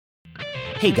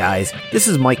Hey guys, this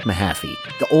is Mike Mahaffey,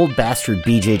 the old bastard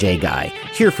BJJ guy,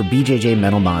 here for BJJ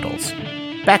Mental Models.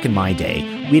 Back in my day,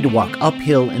 we had to walk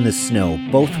uphill in the snow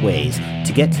both ways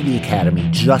to get to the academy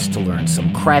just to learn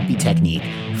some crappy technique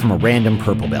from a random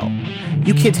purple belt.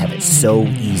 You kids have it so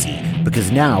easy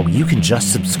because now you can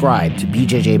just subscribe to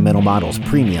BJJ Mental Models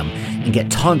Premium and get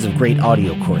tons of great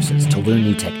audio courses to learn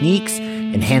new techniques,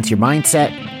 enhance your mindset,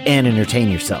 and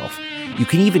entertain yourself. You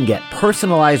can even get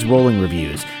personalized rolling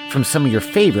reviews from some of your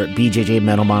favorite BJJ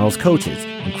Mental Models coaches,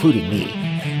 including me.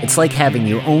 It's like having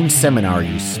your own seminar,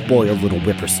 you spoiled little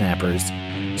whippersnappers.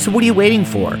 So what are you waiting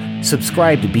for?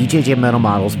 Subscribe to BJJ Mental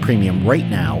Models Premium right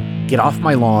now, get off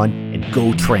my lawn, and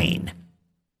go train.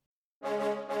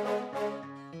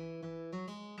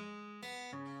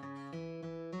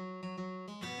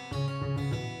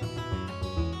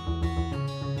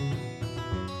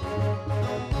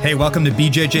 Hey, welcome to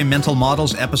BJJ Mental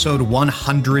Models, episode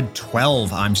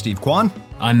 112. I'm Steve Kwan.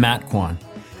 I'm Matt Kwan.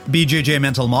 BJJ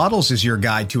Mental Models is your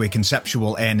guide to a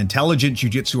conceptual and intelligent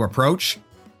jiu-jitsu approach.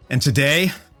 And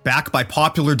today, back by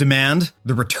popular demand,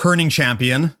 the returning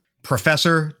champion,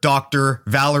 Professor Dr.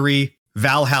 Valerie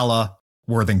Valhalla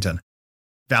Worthington.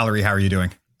 Valerie, how are you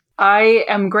doing? I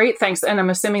am great, thanks. And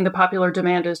I'm assuming the popular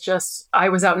demand is just, I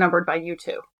was outnumbered by you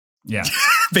two. Yeah.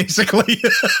 Basically.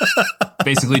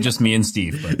 Basically just me and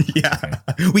Steve. But, yeah.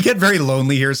 Okay. We get very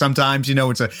lonely here sometimes. You know,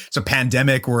 it's a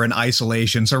pandemic. We're in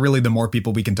isolation. So really, the more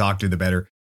people we can talk to, the better.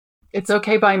 It's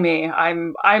okay by me.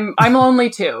 I'm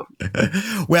lonely too.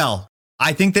 Well,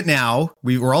 I think that now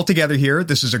we're all together here.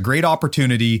 This is a great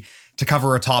opportunity to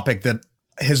cover a topic that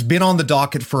has been on the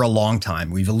docket for a long time.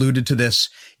 We've alluded to this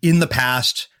in the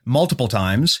past multiple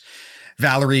times.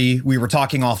 Valerie, we were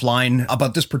talking offline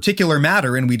about this particular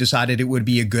matter, and we decided it would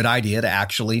be a good idea to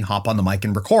actually hop on the mic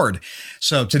and record.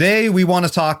 So today we want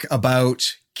to talk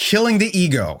about killing the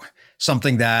ego,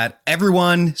 something that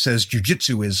everyone says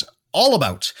jiu-jitsu is all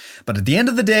about. But at the end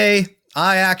of the day,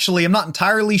 I actually am not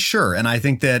entirely sure. And I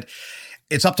think that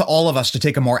it's up to all of us to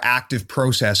take a more active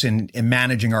process in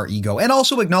managing our ego, and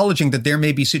also acknowledging that there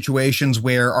may be situations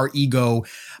where our ego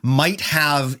might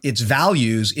have its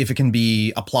values if it can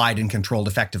be applied and controlled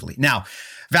effectively. Now,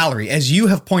 Valerie, as you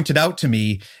have pointed out to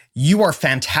me, you are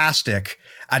fantastic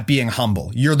at being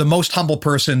humble. You're the most humble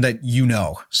person that you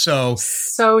know. So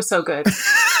good.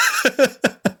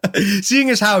 Seeing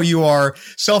as how you are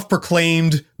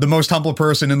self-proclaimed the most humble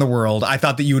person in the world, I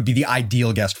thought that you would be the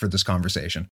ideal guest for this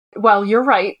conversation. Well, you're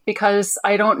right, because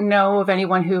I don't know of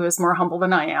anyone who is more humble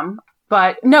than I am.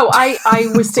 But no,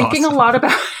 I was thinking awesome.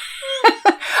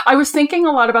 I was thinking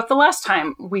a lot about the last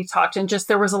time we talked, and just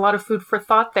there was a lot of food for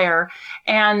thought there.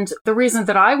 And the reason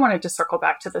that I wanted to circle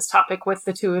back to this topic with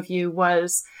the two of you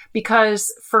was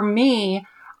because for me,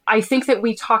 I think that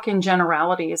we talk in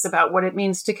generalities about what it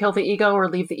means to kill the ego or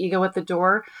leave the ego at the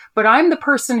door. But I'm the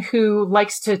person who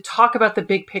likes to talk about the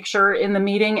big picture in the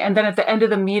meeting. And then at the end of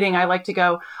the meeting, I like to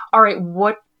go, all right,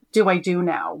 what do I do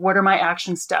now? What are my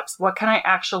action steps? What can I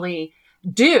actually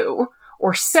do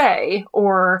or say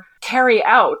or carry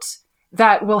out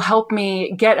that will help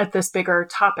me get at this bigger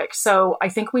topic? So I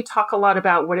think we talk a lot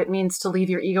about what it means to leave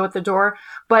your ego at the door,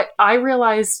 but I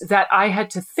realized that I had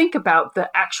to think about the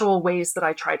actual ways that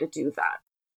I try to do that.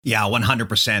 Yeah,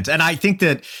 100%. And I think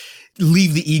that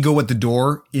leave the ego at the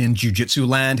door in jiu-jitsu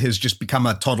land has just become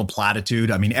a total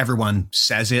platitude. I mean, everyone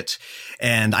says it.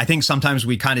 And I think sometimes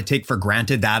we kind of take for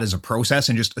granted that as a process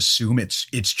and just assume it's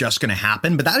just going to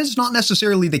happen. But that is not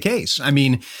necessarily the case. I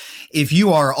mean, if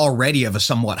you are already of a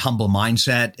somewhat humble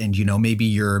mindset and, you know, maybe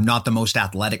you're not the most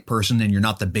athletic person and you're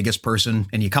not the biggest person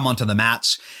and you come onto the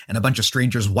mats and a bunch of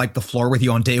strangers wipe the floor with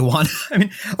you on day one, I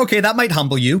mean, okay, that might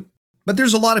humble you. But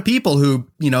there's a lot of people who,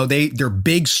 you know, they're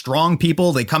big, strong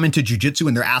people. They come into jiu-jitsu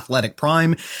in their athletic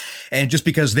prime. And just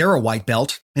because they're a white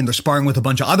belt and they're sparring with a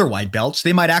bunch of other white belts,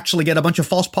 they might actually get a bunch of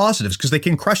false positives because they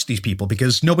can crush these people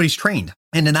because nobody's trained.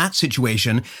 And in that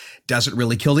situation, doesn't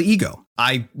really kill the ego.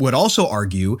 I would also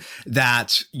argue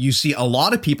that you see a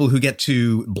lot of people who get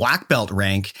to black belt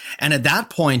rank. And at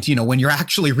that point, you know, when you're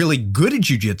actually really good at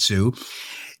jiu-jitsu,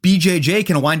 BJJ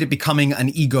can wind up becoming an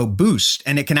ego boost,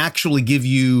 and it can actually give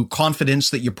you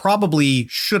confidence that you probably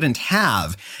shouldn't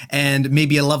have, and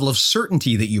maybe a level of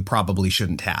certainty that you probably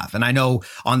shouldn't have. And I know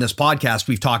on this podcast,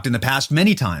 we've talked in the past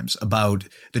many times about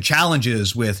the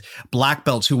challenges with black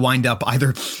belts who wind up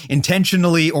either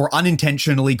intentionally or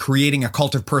unintentionally creating a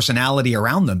cult of personality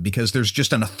around them because there's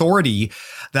just an authority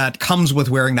that comes with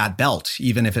wearing that belt,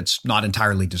 even if it's not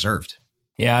entirely deserved.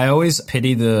 Yeah, I always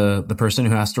pity the person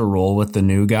who has to roll with the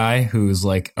new guy who's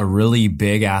like a really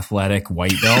big athletic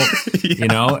white belt, you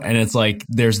know? And it's like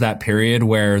there's that period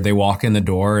where they walk in the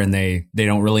door and they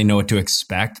don't really know what to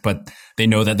expect, but they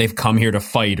know that they've come here to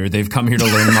fight or they've come here to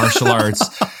learn martial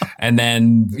arts. And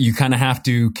then you kind of have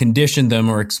to condition them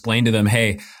or explain to them,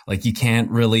 hey, like you can't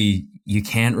really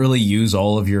use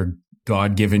all of your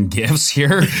God-given gifts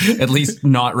here, at least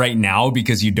not right now,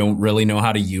 because you don't really know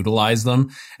how to utilize them.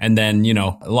 And then, you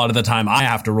know, a lot of the time I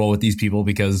have to roll with these people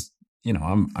because, you know,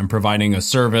 I'm providing a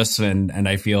service and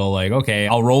I feel like, okay,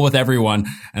 I'll roll with everyone.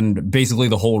 And basically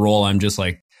the whole roll, I'm just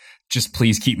like, just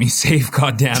please keep me safe,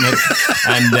 God damn it.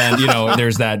 And then, you know,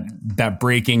 there's that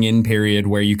breaking in period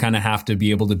where you kind of have to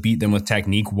be able to beat them with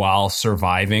technique while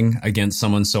surviving against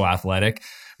someone so athetic,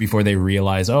 before they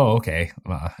realize, oh, okay,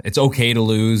 it's okay to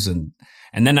lose. And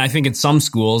then I think in some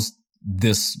schools,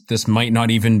 this might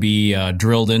not even be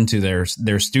drilled into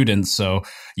their students. So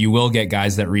you will get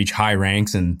guys that reach high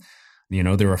ranks and, you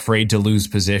know, they're afraid to lose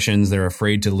positions. They're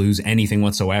afraid to lose anything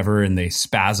whatsoever. And they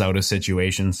spaz out of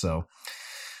situations. So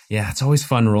yeah, it's always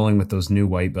fun rolling with those new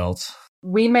white belts.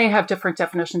 We may have different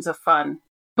definitions of fun,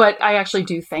 but I actually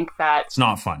do think that it's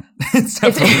not fun. It's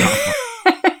definitely not fun.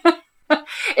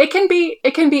 It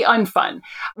can be unfun.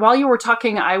 While you were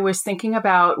talking, I was thinking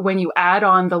about when you add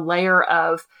on the layer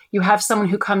of you have someone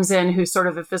who comes in who's sort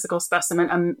of a physical specimen,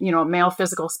 a male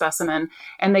physical specimen,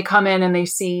 and they come in and they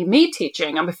see me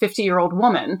teaching. I'm a 50-year-old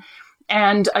woman.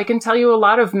 And I can tell you a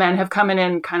lot of men have come in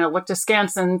and kind of looked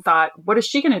askance and thought, what is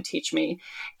she going to teach me?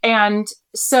 And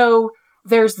so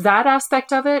there's that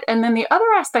aspect of it. And then the other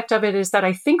aspect of it is that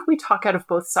I think we talk out of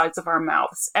both sides of our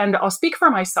mouths. And I'll speak for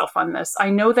myself on this.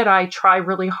 I know that I try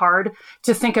really hard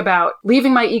to think about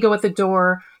leaving my ego at the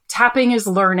door, tapping is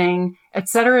learning, et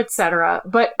cetera, et cetera.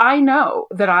 But I know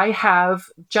that I have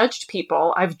judged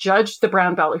people. I've judged the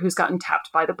brown belt who's gotten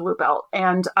tapped by the blue belt.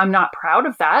 And I'm not proud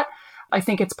of that. I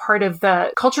think it's part of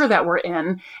the culture that we're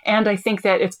in. And I think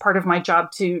that it's part of my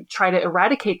job to try to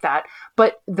eradicate that.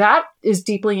 But that is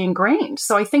deeply ingrained.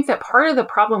 So I think that part of the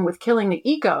problem with killing the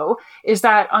ego is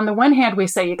that on the one hand, we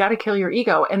say you got to kill your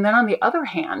ego. And then on the other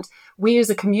hand, we as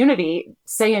a community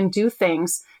say and do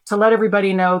things to let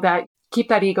everybody know that keep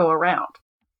that ego around.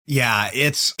 Yeah,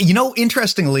 it's,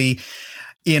 interestingly,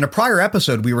 in a prior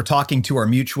episode, we were talking to our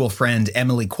mutual friend,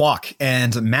 Emily Kwok,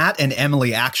 and Matt and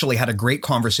Emily actually had a great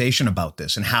conversation about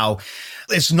this and how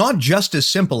it's not just as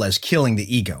simple as killing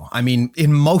the ego. I mean,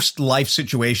 in most life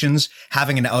situations,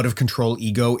 having an out of control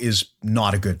ego is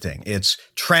not a good thing. It's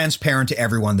transparent to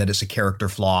everyone that it's a character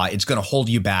flaw. It's going to hold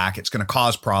you back. It's going to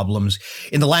cause problems.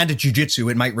 In the land of jiu-jitsu,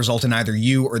 it might result in either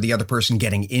you or the other person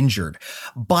getting injured.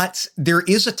 But there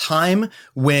is a time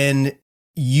when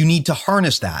you need to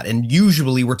harness that. And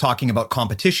usually we're talking about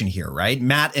competition here, right?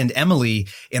 Matt and Emily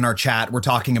in our chat were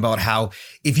talking about how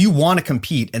if you want to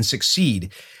compete and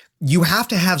succeed, you have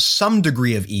to have some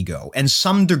degree of ego and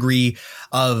some degree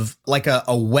of like a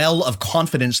well of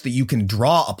confidence that you can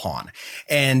draw upon.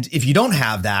 And if you don't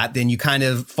have that, then you kind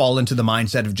of fall into the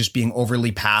mindset of just being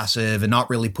overly passive and not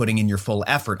really putting in your full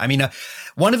effort. I mean,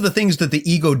 one of the things that the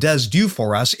ego does do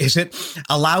for us is it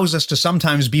allows us to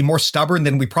sometimes be more stubborn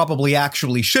than we probably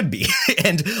actually should be.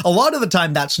 And a lot of the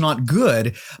time that's not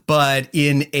good, but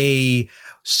in a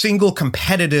single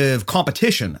competitive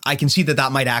competition, I can see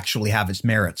that might actually have its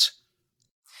merits.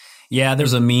 Yeah,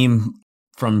 there's a meme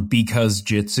from Because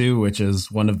Jitsu, which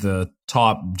is one of the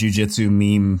top jiu-jitsu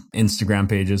meme Instagram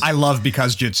pages. I love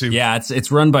Because Jitsu. Yeah,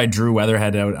 it's run by Drew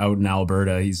Weatherhead out in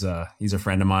Alberta. He's a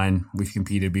friend of mine. We've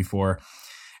competed before.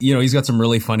 He's got some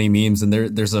really funny memes, and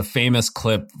there's a famous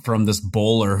clip from this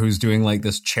bowler who's doing like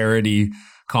this charity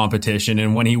competition,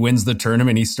 and when he wins the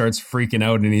tournament, he starts freaking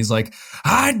out and he's like,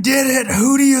 I did it,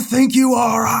 who do you think you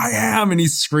are? I am. And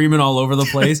he's screaming all over the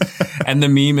place. And the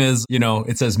meme is,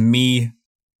 it says me,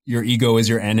 your ego is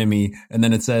your enemy, and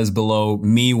then it says below,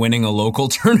 me winning a local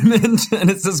tournament. And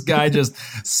it's this guy just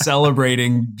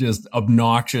celebrating just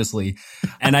obnoxiously.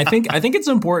 And I think it's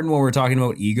important when we're talking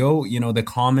about ego, the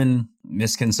common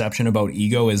misconception about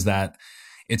ego is that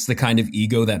it's the kind of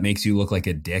ego that makes you look like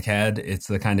a dickhead. It's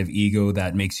the kind of ego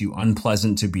that makes you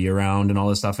unpleasant to be around and all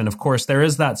this stuff. And of course, there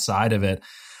is that side of it.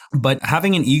 But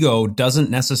having an ego doesn't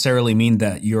necessarily mean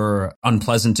that you're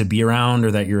unpleasant to be around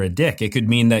or that you're a dick. It could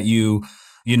mean that you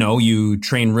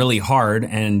train really hard,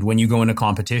 and when you go into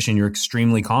competition, you're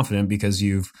extremely confident because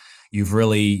you've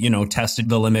really, tested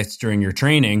the limits during your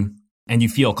training and you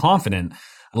feel confident.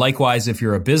 Likewise, if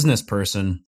you're a business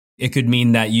person, it could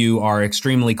mean that you are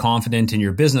extremely confident in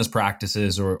your business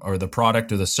practices or the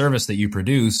product or the service that you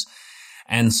produce.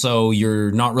 And so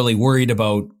you're not really worried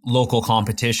about local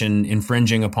competition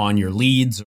infringing upon your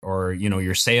leads or,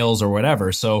 your sales or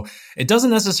whatever. So it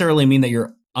doesn't necessarily mean that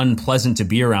you're unpleasant to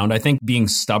be around. I think being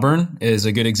stubborn is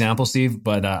a good example, Steve,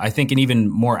 but I think an even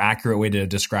more accurate way to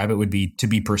describe it would be to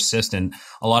be persistent.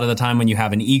 A lot of the time when you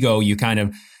have an ego, you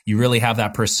really have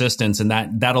that persistence, and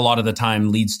that a lot of the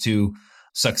time leads to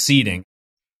succeeding.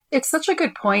 It's such a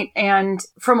good point. And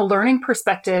from a learning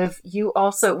perspective,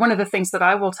 one of the things that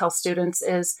I will tell students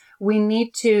is we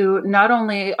need to not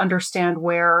only understand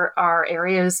where our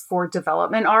areas for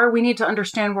development are, we need to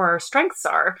understand where our strengths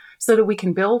are so that we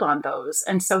can build on those.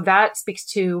 And so that speaks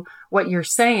to what you're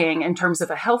saying in terms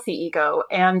of a healthy ego.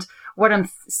 And what I'm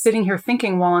sitting here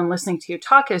thinking while I'm listening to you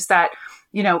talk is that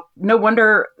no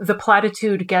wonder the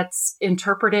platitude gets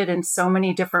interpreted in so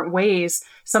many different ways,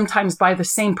 sometimes by the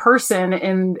same person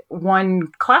in one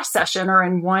class session or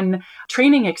in one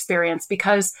training experience,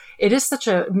 because it is such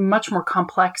a much more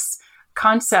complex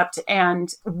concept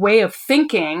and way of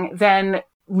thinking than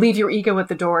leave your ego at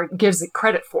the door gives it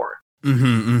credit for.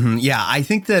 Yeah, I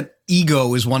think that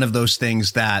ego is one of those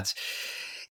things that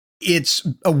it's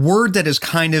a word that has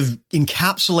kind of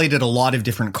encapsulated a lot of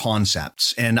different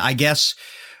concepts. And I guess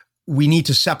we need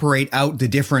to separate out the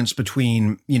difference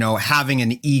between, having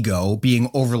an ego, being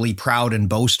overly proud and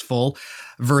boastful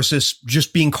versus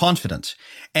just being confident.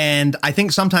 And I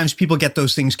think sometimes people get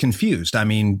those things confused. I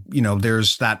mean,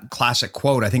 there's that classic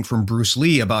quote, I think from Bruce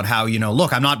Lee about how,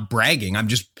 look, I'm not bragging. I'm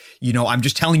just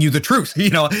telling you the truth.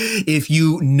 If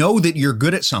you know that you're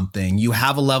good at something, you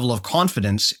have a level of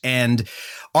confidence, and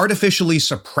artificially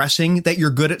suppressing that you're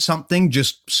good at something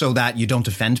just so that you don't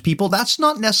offend people, that's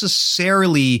not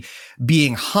necessarily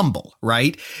being humble,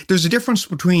 right? There's a difference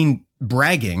between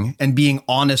bragging and being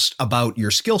honest about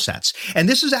your skill sets. And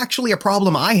this is actually a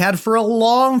problem I had for a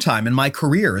long time in my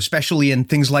career, especially in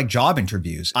things like job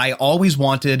interviews. I always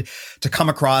wanted to come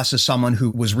across as someone who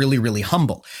was really, really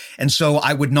humble. And so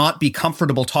I would not be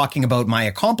comfortable talking about my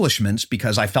accomplishments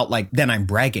because I felt like then I'm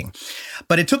bragging.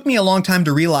 But it took me a long time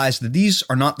to realize that these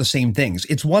are not the same things.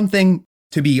 It's one thing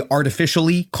to be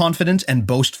artificially confident and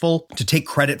boastful, to take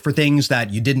credit for things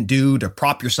that you didn't do, to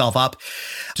prop yourself up,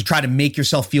 to try to make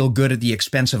yourself feel good at the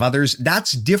expense of others.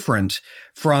 That's different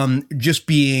from just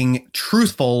being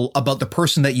truthful about the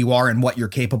person that you are and what you're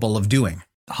capable of doing.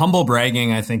 Humble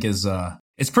bragging, I think, is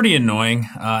it's pretty annoying,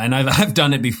 and I've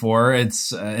done it before.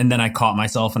 And then I caught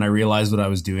myself and I realized what I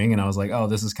was doing, and I was like, oh,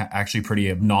 this is actually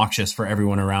pretty obnoxious for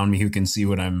everyone around me who can see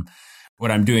what I'm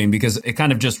doing, because it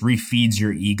kind of just refeeds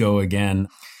your ego again.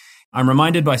 I'm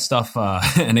reminded by stuff,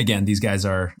 and again, these guys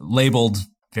are labeled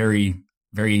very,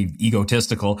 very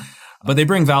egotistical, but they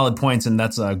bring valid points, and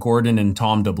that's Gordon and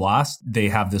Tom DeBlass. They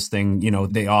have this thing,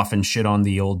 they often shit on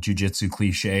the old jiu-jitsu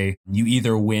cliche, you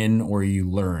either win or you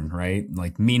learn, right?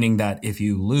 Like, meaning that if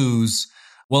you lose,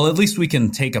 well, at least we can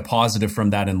take a positive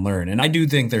from that and learn. And I do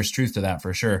think there's truth to that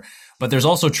for sure. But there's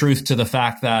also truth to the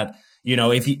fact that,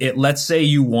 let's say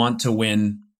you want to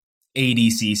win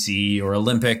ADCC or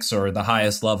Olympics or the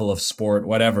highest level of sport,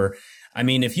 whatever. I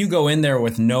mean, if you go in there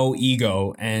with no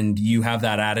ego and you have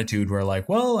that attitude where like,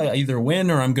 well, I either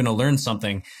win or I'm going to learn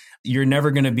something, you're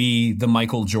never going to be the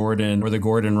Michael Jordan or the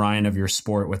Gordon Ryan of your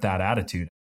sport with that attitude.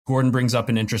 Gordon brings up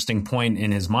an interesting point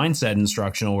in his mindset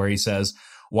instructional where he says,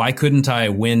 why couldn't I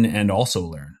win and also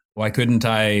learn? Why couldn't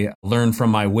I learn from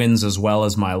my wins as well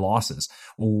as my losses?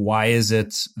 Why is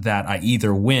it that I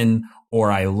either win or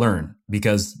I learn?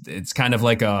 Because it's kind of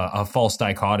like a false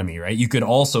dichotomy, right? You could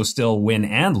also still win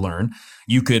and learn.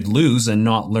 You could lose and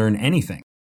not learn anything.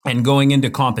 And going into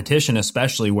competition,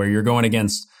 especially where you're going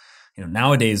against,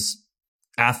 nowadays,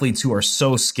 athletes who are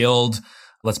so skilled,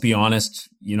 let's be honest,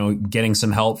 getting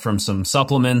some help from some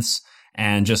supplements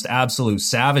and just absolute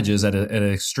savages at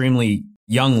an extremely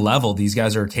young level. These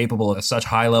guys are capable of such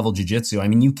high level jiu-jitsu. I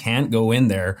mean, you can't go in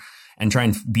there and try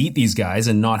and beat these guys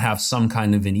and not have some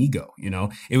kind of an ego.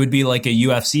 It would be like a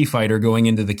UFC fighter going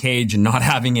into the cage and not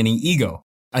having any ego.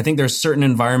 I think there's certain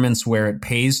environments where it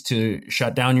pays to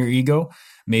shut down your ego.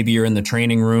 Maybe you're in the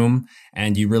training room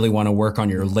and you really want to work on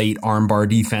your late armbar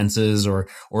defenses or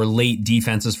late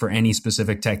defenses for any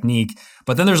specific technique.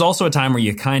 But then there's also a time where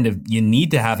you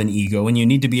need to have an ego and you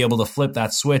need to be able to flip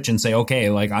that switch and say, okay,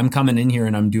 like I'm coming in here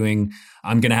and I'm going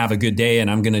to have a good day and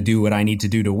I'm going to do what I need to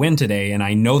do to win today. And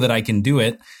I know that I can do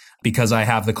it because I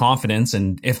have the confidence.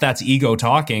 And if that's ego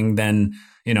talking, then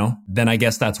I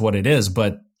guess that's what it is.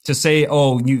 But to say,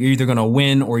 oh, you're either going to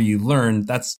win or you learn,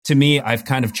 that's, to me, I've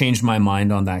kind of changed my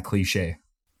mind on that cliche.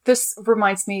 This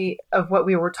reminds me of what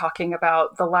we were talking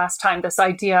about the last time, this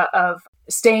idea of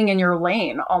staying in your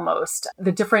lane almost.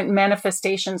 The different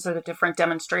manifestations or the different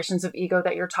demonstrations of ego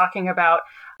that you're talking about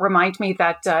remind me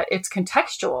that it's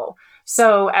contextual.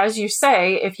 So as you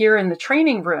say, if you're in the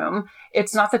training room,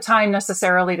 it's not the time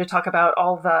necessarily to talk about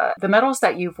all the medals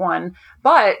that you've won,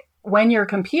 but when you're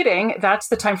competing, that's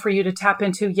the time for you to tap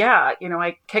into,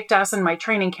 I kicked ass in my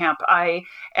training camp.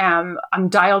 I'm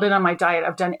dialed in on my diet.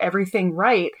 I've done everything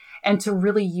right. And to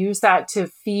really use that to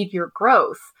feed your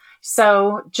growth.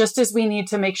 So just as we need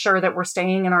to make sure that we're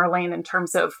staying in our lane in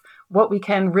terms of what we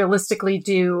can realistically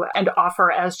do and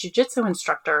offer as jiu-jitsu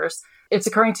instructors, it's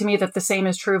occurring to me that the same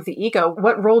is true of the ego.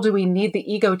 What role do we need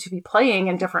the ego to be playing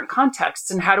in different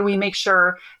contexts? And how do we make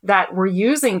sure that we're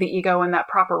using the ego in that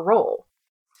proper role?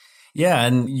 Yeah.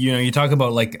 And, you talk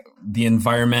about like the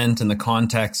environment and the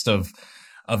context of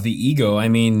the ego. I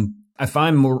mean, if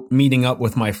I'm meeting up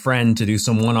with my friend to do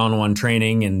some one-on-one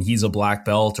training and he's a black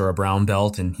belt or a brown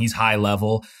belt and he's high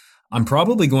level, I'm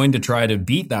probably going to try to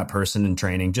beat that person in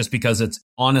training just because it's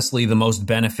honestly the most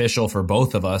beneficial for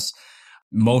both of us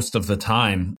most of the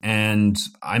time. And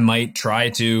I might try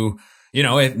to,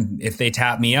 if they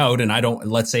tap me out and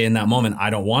let's say in that moment,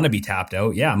 I don't want to be tapped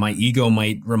out. Yeah, my ego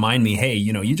might remind me, hey,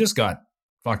 you just got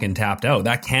fucking tapped out.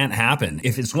 That can't happen.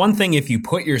 If it's one thing, if you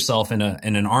put yourself in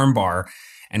an arm bar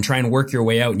and try and work your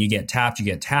way out and you get tapped.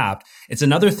 It's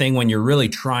another thing when you're really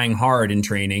trying hard in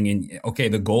training and okay,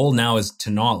 the goal now is to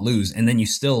not lose and then you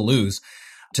still lose.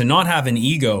 To not have an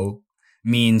ego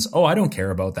means, oh, I don't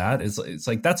care about that. It's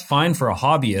like, that's fine for a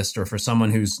hobbyist or for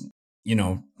someone who's,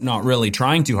 not really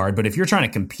trying too hard. But if you're trying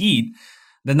to compete,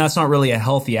 then that's not really a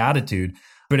healthy attitude.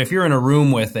 But if you're in a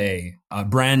room with a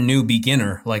brand new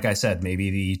beginner, like I said, maybe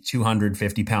the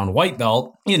 250-pound white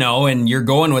belt, and you're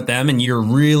going with them and you're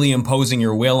really imposing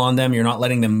your will on them, you're not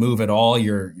letting them move at all,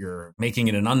 you're making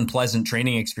it an unpleasant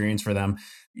training experience for them.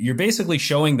 You're basically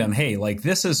showing them, hey, like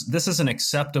this is an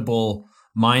acceptable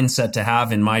mindset to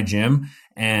have in my gym,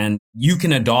 and you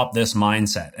can adopt this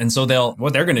mindset. And so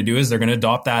what they're going to do is they're going to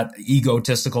adopt that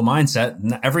egotistical mindset.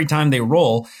 And every time they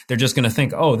roll, they're just going to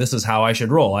think, oh, this is how I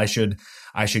should roll. I should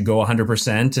go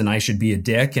 100% and I should be a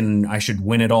dick and I should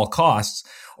win at all costs.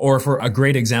 Or for a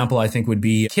great example, I think would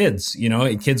be kids.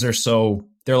 Kids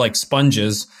they're like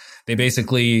sponges. They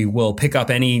basically will pick up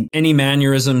any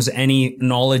mannerisms, any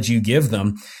knowledge you give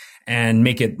them and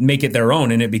make it their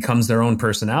own, and it becomes their own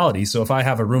personality. So if I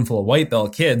have a room full of white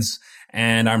belt kids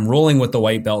and I'm rolling with the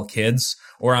white belt kids,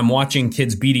 or I'm watching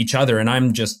kids beat each other and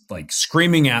I'm just like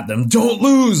screaming at them, don't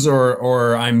lose,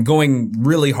 or I'm going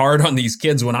really hard on these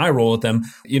kids when I roll with them,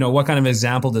 what kind of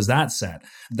example does that set?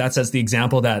 That sets the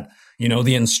example that,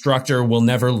 the instructor will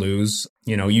never lose.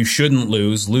 You shouldn't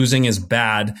lose. Losing is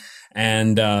bad.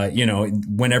 And,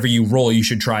 whenever you roll, you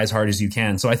should try as hard as you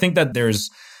can. So I think that there's,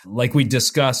 like we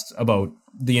discussed about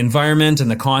the environment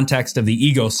and the context of the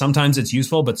ego, sometimes it's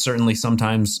useful, but certainly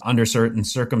sometimes under certain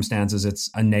circumstances, it's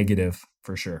a negative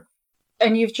for sure.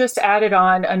 And you've just added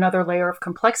on another layer of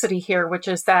complexity here, which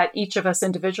is that each of us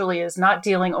individually is not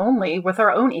dealing only with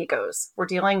our own egos. We're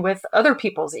dealing with other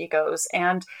people's egos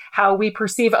and how we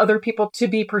perceive other people to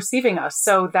be perceiving us.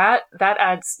 So that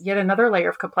adds yet another layer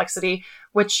of complexity,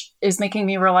 which is making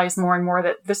me realize more and more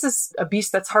that this is a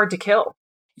beast that's hard to kill.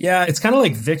 Yeah, it's kind of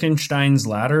like Wittgenstein's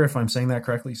ladder, if I'm saying that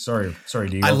correctly. Sorry,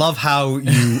 Deagle. I love how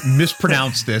you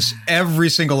mispronounce this every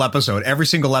single episode. Every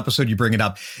single episode you bring it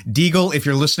up. Deagle, if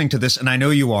you're listening to this, and I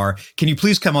know you are, can you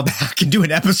please come back and do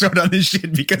an episode on this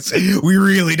shit? Because we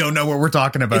really don't know what we're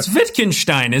talking about. It's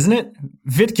Wittgenstein, isn't it?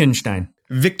 Wittgenstein.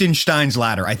 Wittgenstein's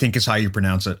ladder, I think is how you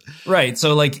pronounce it. Right.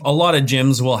 So like a lot of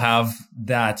gyms will have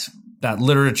that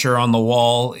literature on the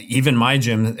wall. Even my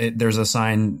gym, there's a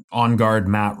sign, On Guard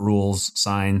Matt Rules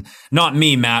sign. Not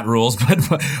me, Matt Rules,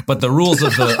 but the rules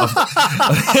of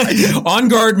On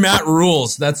Guard Matt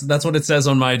Rules. That's what it says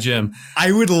on my gym.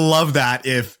 I would love that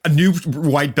if a new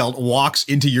white belt walks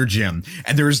into your gym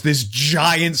and there's this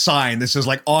giant sign that says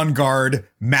like On Guard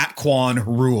Matt Kwan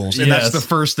Rules. And That's the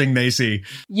first thing they see.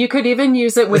 You could even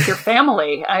use it with your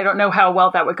family. I don't know how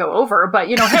well that would go over, but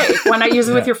hey, why not use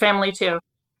it with your family too?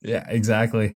 Yeah,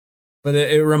 exactly. But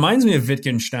it reminds me of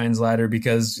Wittgenstein's ladder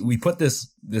because we put this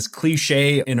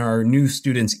cliche in our new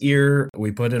student's ear. We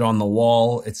put it on the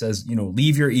wall. It says,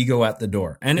 leave your ego at the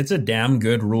door. And it's a damn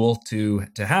good rule to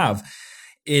have.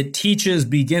 It teaches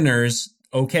beginners,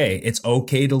 okay, it's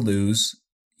okay to lose.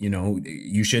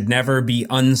 You should never be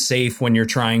unsafe when you're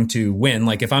trying to win.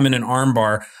 Like if I'm in an arm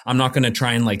bar, I'm not going to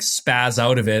try and like spaz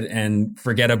out of it and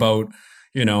forget about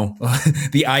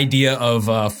the idea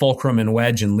of fulcrum and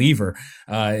wedge and lever.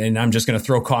 And I'm just going to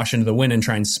throw caution to the wind and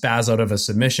try and spaz out of a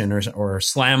submission or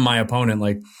slam my opponent.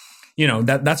 Like,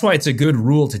 that's why it's a good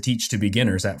rule to teach to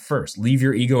beginners at first. Leave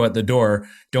your ego at the door.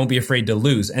 Don't be afraid to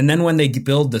lose. And then when they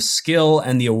build the skill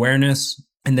and the awareness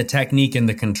and the technique and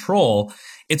the control,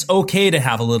 it's okay to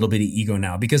have a little bit of ego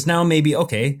now, because now maybe,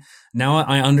 okay, now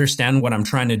I understand what I'm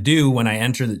trying to do when I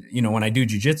enter when I do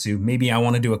jiu-jitsu. Maybe I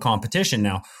want to do a competition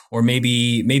now, or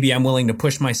maybe I'm willing to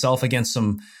push myself against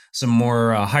some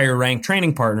more higher ranked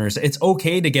training partners. It's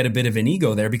okay to get a bit of an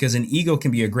ego there, because an ego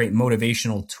can be a great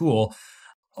motivational tool.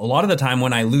 A lot of the time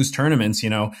when I lose tournaments,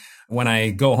 when I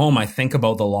go home, I think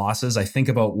about the losses. I think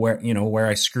about where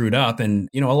I screwed up. And,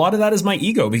 a lot of that is my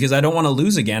ego, because I don't want to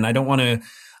lose again. I don't want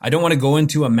to go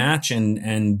into a match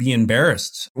and be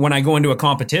embarrassed. When I go into a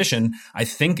competition, I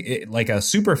think like a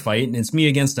super fight and it's me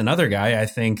against another guy. I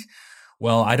think,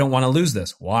 well, I don't want to lose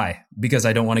this. Why? Because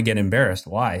I don't want to get embarrassed.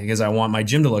 Why? Because I want my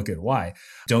gym to look good. Why?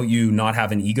 Don't you not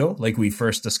have an ego like we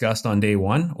first discussed on day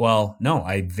one? Well, no,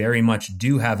 I very much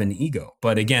do have an ego.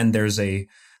 But again, there's a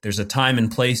time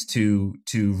and place to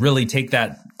really take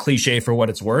that cliche for what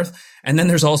it's worth. And then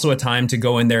there's also a time to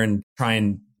go in there and try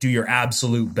and do your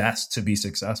absolute best to be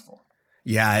successful.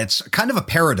 Yeah, it's kind of a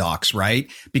paradox,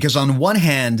 right? Because on one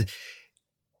hand,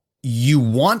 you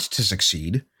want to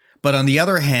succeed, but on the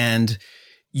other hand,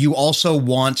 you also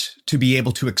want to be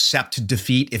able to accept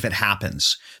defeat if it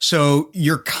happens. So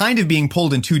you're kind of being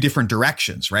pulled in two different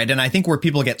directions, right? And I think where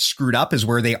people get screwed up is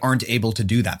where they aren't able to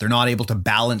do that. They're not able to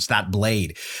balance that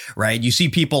blade, right? You see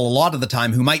people a lot of the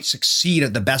time who might succeed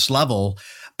at the best level,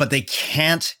 but they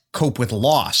can't cope with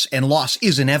loss, and loss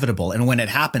is inevitable. And when it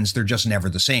happens, they're just never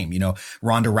the same.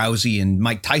 Ronda Rousey and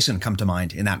Mike Tyson come to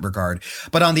mind in that regard.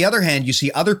 But on the other hand, you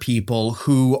see other people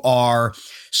who are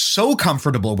so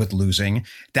comfortable with losing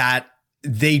that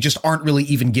they just aren't really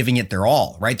even giving it their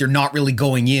all, right? They're not really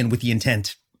going in with the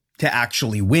intent to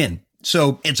actually win.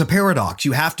 So it's a paradox.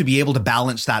 You have to be able to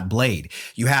balance that blade.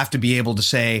 You have to be able to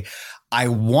say, I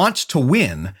want to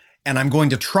win and I'm going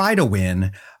to try to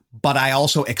win, but I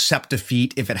also accept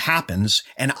defeat if it happens.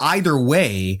 And either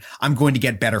way, I'm going to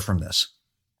get better from this.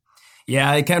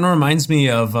 Yeah, it kind of reminds me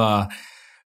of,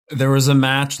 there was a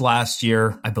match last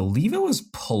year. I believe it was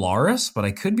Polaris, but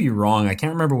I could be wrong. I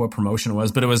can't remember what promotion it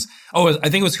was, but I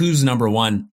think it was Who's Number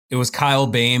One. It was Kyle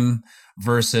Baim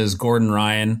versus Gordon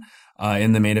Ryan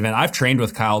in the main event. I've trained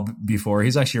with Kyle before.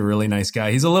 He's actually a really nice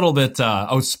guy. He's a little bit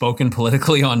outspoken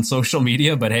politically on social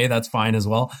media, but hey, that's fine as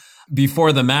well.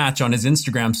 Before the match on his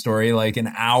Instagram story, like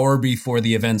an hour before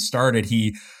the event started,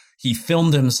 he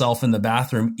filmed himself in the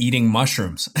bathroom eating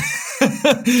mushrooms.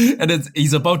 And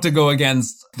he's about to go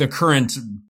against the current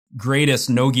greatest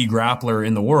no-gi grappler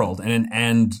in the world.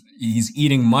 And he's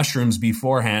eating mushrooms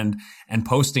beforehand and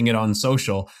posting it on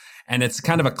social. And it's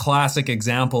kind of a classic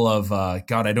example of,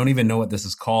 God, I don't even know what this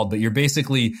is called, but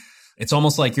it's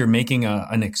almost like you're making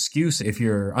an excuse. If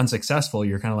you're unsuccessful,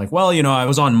 you're kind of like, well, I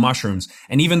was on mushrooms.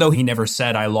 And even though he never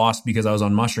said I lost because I was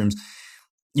on mushrooms,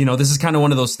 this is kind of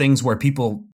one of those things where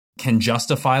people can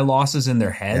justify losses in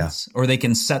their heads, or they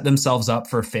can set themselves up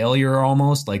for failure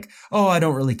almost, like, oh, I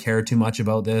don't really care too much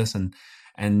about this. And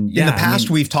in the past,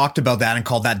 we've talked about that and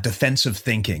called that defensive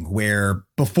thinking, where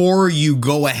before you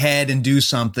go ahead and do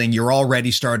something, you're already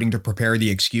starting to prepare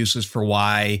the excuses for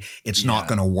why it's not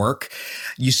going to work.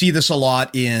 You see this a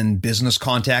lot in business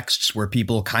contexts where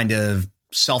people kind of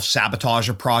self-sabotage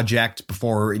a project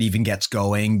before it even gets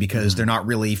going because they're not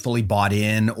really fully bought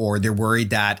in, or they're worried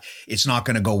that it's not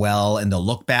going to go well and they'll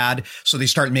look bad. So they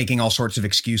start making all sorts of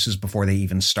excuses before they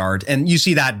even start. And you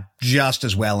see that just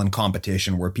as well in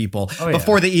competition, where people,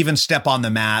 before they even step on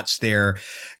the mats,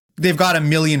 they've got a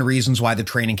million reasons why the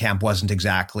training camp wasn't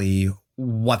exactly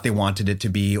what they wanted it to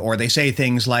be, or they say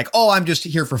things like, oh, I'm just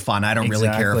here for fun. I don't really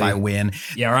care if I win.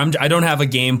 Yeah. Or I don't have a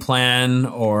game plan,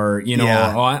 or, oh,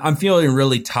 I'm feeling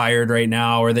really tired right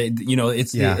now. Or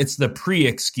it's the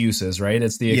pre-excuses, right?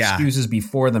 It's the excuses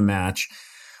before the match.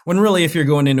 When really, if you're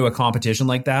going into a competition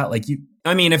like that,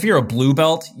 if you're a blue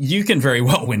belt, you can very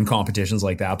well win competitions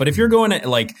like that. But if you're going to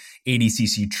like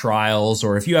ADCC trials,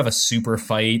 or if you have a super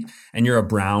fight and you're a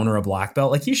brown or a black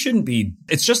belt, you shouldn't be.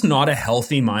 It's just not a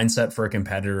healthy mindset for a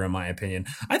competitor, in my opinion.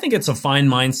 I think it's a fine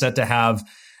mindset to have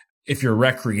if you're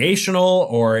recreational,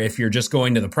 or if you're just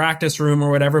going to the practice room or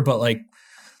whatever. But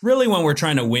really, when we're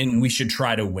trying to win, we should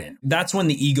try to win. That's when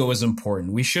the ego is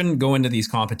important. We shouldn't go into these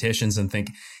competitions and think,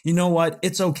 you know what,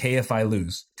 it's okay if I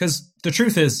lose. Because the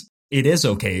truth is, it is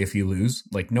okay if you lose.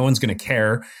 No one's going to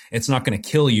care. It's not going to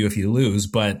kill you if you lose.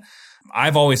 But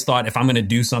I've always thought if I'm going to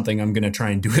do something, I'm going to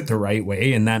try and do it the right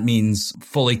way. And that means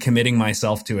fully committing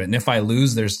myself to it. And if I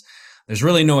lose, there's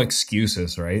really no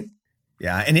excuses, right?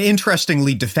 Yeah. And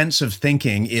interestingly, defensive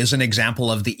thinking is an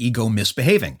example of the ego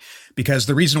misbehaving, because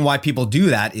the reason why people do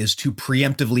that is to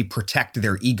preemptively protect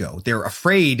their ego. They're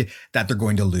afraid that they're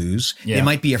going to lose. Yeah. They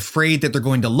might be afraid that they're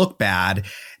going to look bad.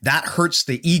 That hurts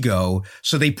the ego.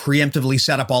 So they preemptively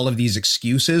set up all of these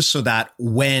excuses so that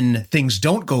when things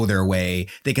don't go their way,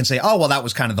 they can say, oh, well, that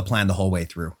was kind of the plan the whole way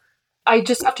through. I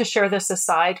just have to share this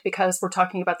aside because we're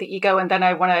talking about the ego, and then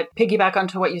I want to piggyback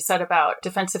onto what you said about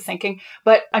defensive thinking.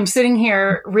 But I'm sitting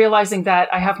here realizing that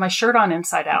I have my shirt on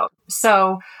inside out.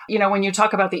 So, when you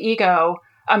talk about the ego,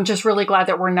 I'm just really glad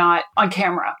that we're not on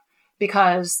camera,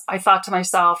 because I thought to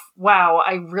myself, wow,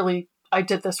 I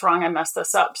did this wrong. I messed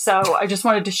this up. So I just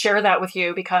wanted to share that with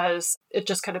you because it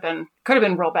just could have been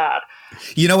real bad.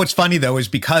 What's funny though, is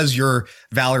because you're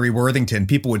Valerie Worthington,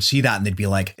 people would see that and they'd be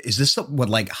like, is this what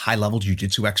like high level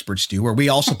jiu-jitsu experts do? Are we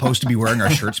all supposed to be wearing our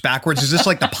shirts backwards? Is this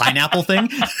like the pineapple thing?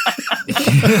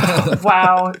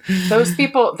 Wow. Those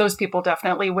people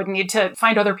definitely would need to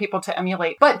find other people to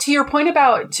emulate. But to your point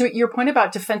about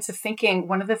defensive thinking,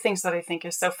 one of the things that I think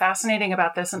is so fascinating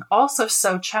about this, and also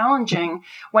so challenging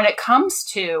when it comes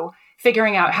to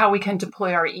figuring out how we can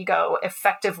deploy our ego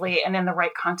effectively and in the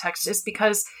right context, is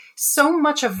because so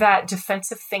much of that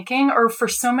defensive thinking, or for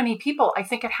so many people, I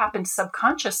think it happens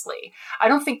subconsciously. I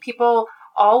don't think people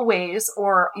always,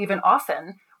 or even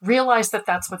often, realize that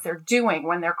that's what they're doing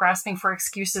when they're grasping for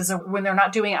excuses, or when they're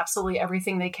not doing absolutely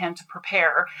everything they can to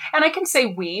prepare. And I can say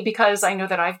we, because I know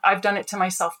that I've done it to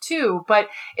myself too, but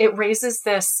it raises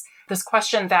this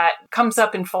question that comes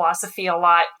up in philosophy a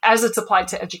lot as it's applied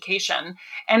to education.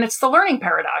 And it's the learning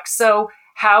paradox. So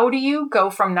how do you go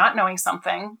from not knowing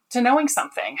something to knowing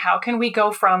something? How can we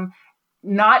go from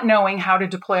not knowing how to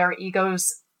deploy our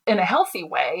egos in a healthy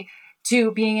way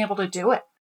to being able to do it?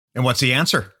 And what's the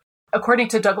answer? According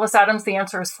to Douglas Adams, the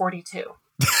answer is 42.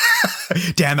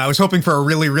 Damn, I was hoping for a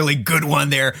really, really good one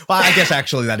there. Well, I guess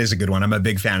actually that is a good one. I'm a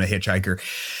big fan of Hitchhiker.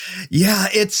 Yeah,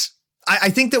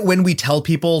 I think that when we tell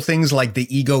people things like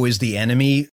the ego is the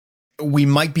enemy, we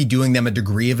might be doing them a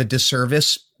degree of a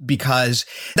disservice, because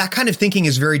that kind of thinking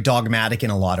is very dogmatic in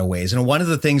a lot of ways. And one of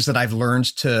the things that I've learned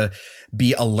to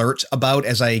be alert about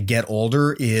as I get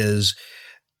older is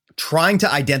trying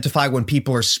to identify when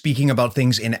people are speaking about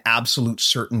things in absolute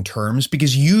certain terms,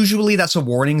 because usually that's a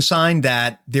warning sign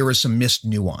that there is some missed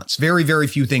nuance. Very, very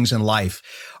few things in life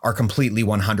are completely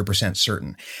 100%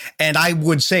 certain. And I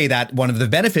would say that one of the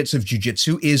benefits of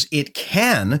jiu-jitsu is it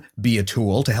can be a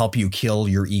tool to help you kill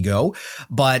your ego,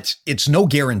 but it's no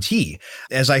guarantee.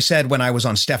 As I said when I was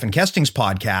on Stephen Kesting's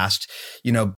podcast,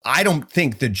 I don't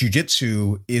think that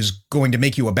jiu-jitsu is going to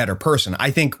make you a better person. I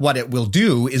think what it will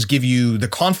do is give you the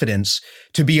confidence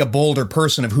to be a bolder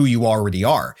person of who you already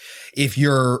are. If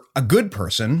you're a good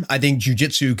person, I think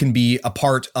jiu-jitsu can be a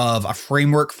part of a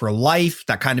framework for life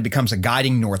that kind of becomes a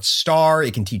guiding North Star.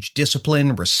 It can teach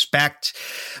discipline, respect.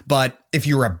 But if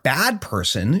you're a bad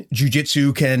person,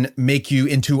 jiu-jitsu can make you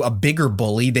into a bigger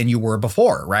bully than you were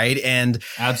before, right? And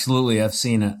absolutely, I've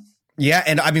seen it. Yeah.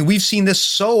 And I mean, we've seen this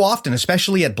so often,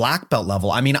 especially at black belt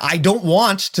level. I mean, I don't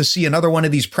want to see another one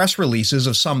of these press releases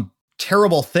of some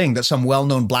terrible thing that some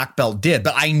well-known black belt did,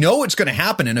 but I know it's going to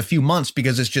happen in a few months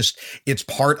because it's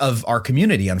part of our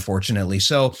community, unfortunately.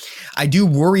 So I do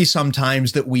worry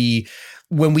sometimes that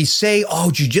when we say, oh,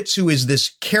 jiu-jitsu is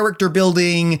this character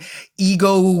building,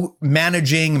 ego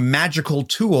managing, magical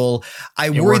tool,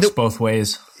 it works both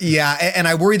ways. Yeah. And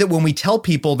I worry that when we tell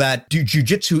people that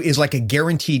jiu-jitsu is like a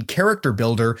guaranteed character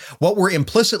builder, what we're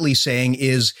implicitly saying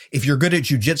is if you're good at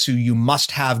jiu-jitsu, you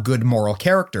must have good moral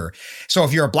character. So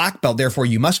if you're a black belt, therefore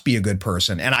you must be a good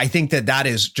person. And I think that that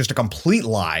is just a complete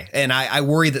lie. And I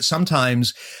worry that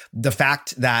sometimes the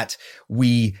fact that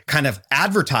we kind of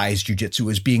advertise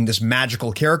jiu-jitsu as being this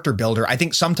magical character builder, I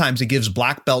think sometimes it gives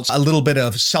black belts a little bit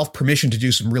of self-permission to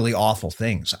do some really awful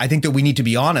things. I think that we need to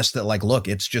be honest that look,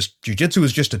 it's just jiu-jitsu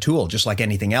is just a tool, just like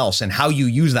anything else. And how you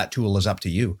use that tool is up to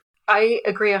you. I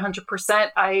agree 100%.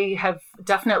 I have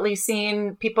definitely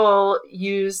seen people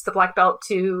use the black belt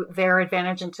to their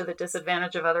advantage and to the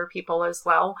disadvantage of other people as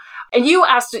well. And you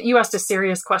asked a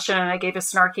serious question and I gave a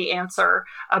snarky answer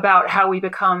about how we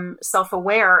become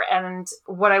self-aware. And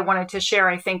what I wanted to share,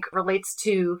 I think, relates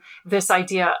to this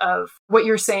idea of what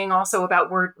you're saying also about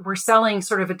we're selling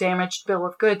sort of a damaged bill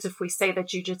of goods if we say that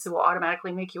jiu-jitsu will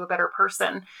automatically make you a better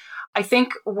person. I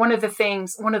think one of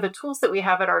the tools that we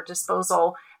have at our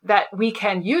disposal that we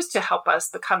can use to help us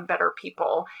become better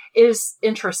people is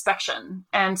introspection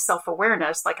and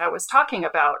self-awareness, like I was talking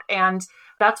about. And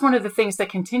that's one of the things that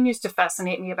continues to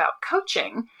fascinate me about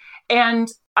coaching. And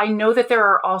I know that there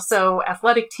are also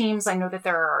athletic teams. I know that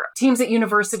there are teams at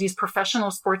universities,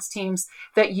 professional sports teams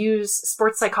that use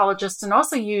sports psychologists and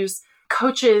also use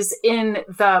coaches in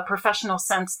the professional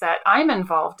sense that I'm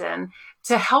involved in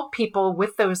to help people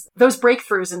with those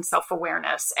breakthroughs in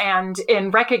self-awareness and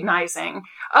in recognizing,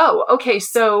 oh, okay,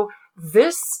 so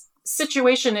this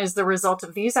situation is the result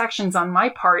of these actions on my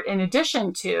part in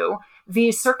addition to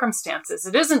these circumstances.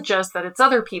 It isn't just that it's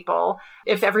other people.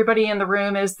 If everybody in the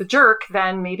room is the jerk,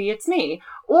 then maybe it's me.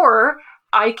 Or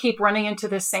I keep running into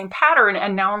this same pattern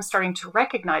and now I'm starting to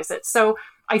recognize it. So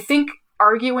I think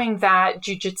arguing that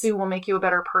jiu-jitsu will make you a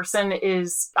better person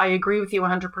I agree with you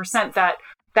 100% that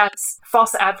that's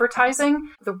false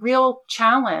advertising. The real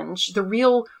challenge, the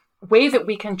real way that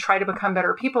we can try to become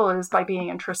better people is by being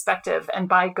introspective and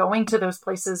by going to those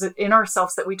places in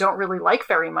ourselves that we don't really like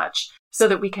very much so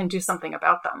that we can do something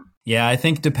about them. Yeah, I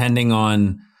think depending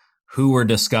on who we're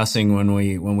discussing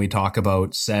when we talk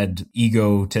about said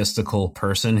egotistical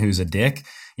person who's a dick,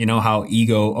 you know, how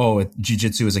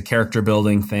jiu-jitsu is a character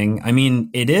building thing. I mean,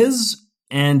 it is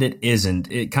and it isn't.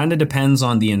 It kind of depends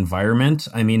on the environment.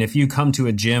 I mean, if you come to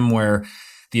a gym where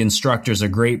the instructor's a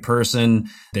great person,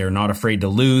 they're not afraid to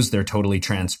lose, they're totally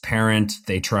transparent,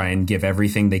 they try and give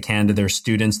everything they can to their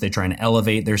students, they try and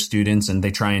elevate their students, and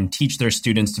they try and teach their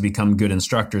students to become good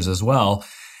instructors as well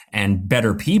and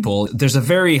better people, there's a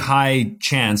very high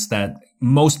chance that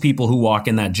most people who walk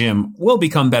in that gym will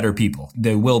become better people.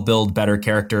 They will build better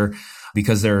character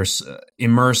because they're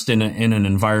immersed in an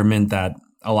environment that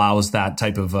allows that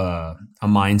type of a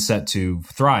mindset to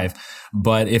thrive.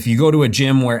 But if you go to a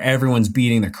gym where everyone's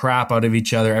beating the crap out of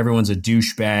each other, everyone's a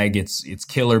douchebag, it's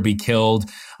kill or be killed,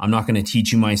 I'm not going to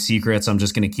teach you my secrets, I'm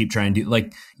just going to keep trying to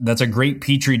that's a great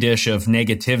petri dish of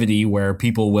negativity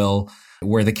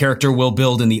where the character will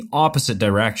build in the opposite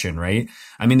direction, right?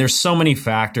 I mean, there's so many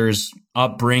factors,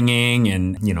 upbringing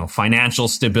and, financial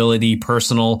stability,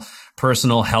 personal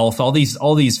health, all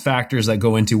these factors that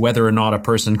go into whether or not a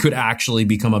person could actually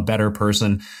become a better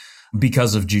person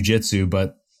because of jiu-jitsu.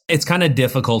 But it's kind of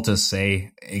difficult to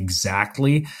say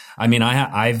exactly. I mean,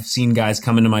 I've seen guys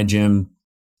come into my gym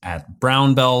at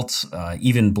brown belt,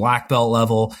 even black belt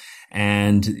level.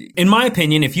 And in my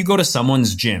opinion, if you go to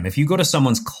someone's gym, if you go to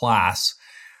someone's class,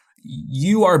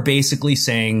 you are basically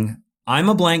saying, I'm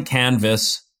a blank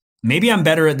canvas. Maybe I'm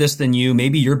better at this than you.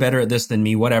 Maybe you're better at this than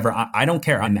me, whatever. I don't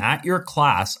care. I'm at your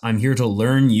class. I'm here to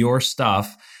learn your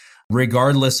stuff,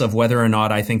 regardless of whether or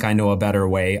not I think I know a better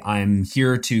way. I'm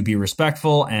here to be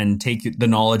respectful and take the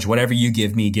knowledge, whatever you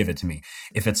give me, give it to me.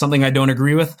 If it's something I don't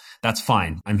agree with, that's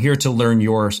fine. I'm here to learn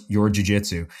your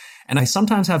jiu-jitsu. And I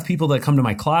sometimes have people that come to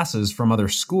my classes from other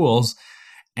schools,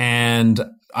 and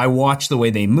I watch the way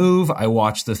they move. I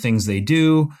watch the things they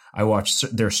do. I watch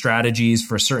their strategies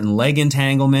for certain leg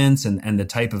entanglements and the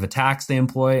type of attacks they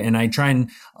employ. And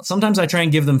sometimes I try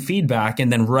and give them feedback.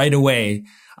 And then right away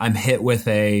I'm hit with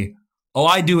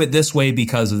I do it this way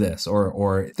because of this,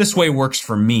 or this way works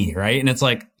for me. Right. And it's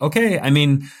like, okay, I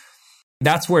mean,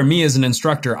 that's where me as an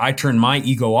instructor, I turn my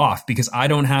ego off because I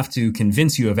don't have to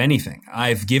convince you of anything.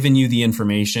 I've given you the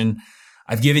information.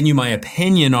 I've given you my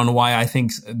opinion on why I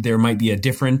think there might be a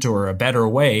different or a better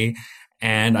way,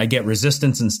 and I get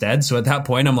resistance instead. So at that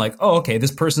point, I'm like, oh, okay,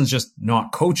 this person's just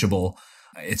not coachable.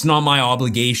 It's not my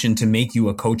obligation to make you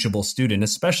a coachable student,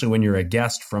 especially when you're a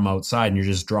guest from outside and you're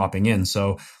just dropping in.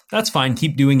 So that's fine.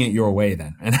 Keep doing it your way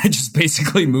then. And I just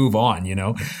basically move on,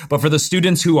 But for the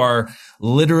students who are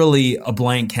literally a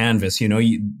blank canvas,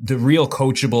 the real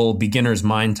coachable beginner's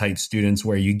mind type students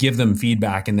where you give them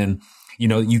feedback and then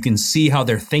you can see how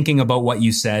they're thinking about what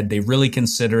you said. They really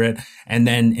consider it. And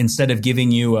then instead of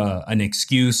giving you an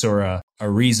excuse or a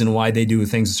reason why they do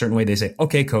things a certain way, they say,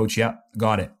 okay, coach, yeah,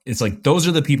 got it. It's like, those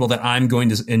are the people that I'm going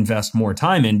to invest more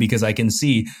time in because I can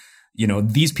see,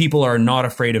 these people are not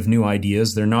afraid of new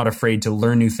ideas. They're not afraid to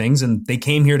learn new things. And they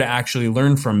came here to actually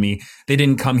learn from me. They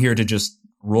didn't come here to just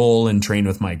roll and train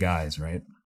with my guys, right?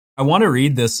 I want to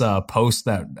read this post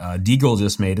that Deagle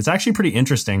just made. It's actually pretty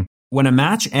interesting. When a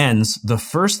match ends, the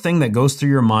first thing that goes through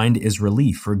your mind is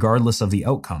relief, regardless of the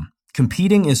outcome.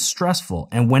 Competing is stressful,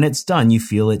 and when it's done, you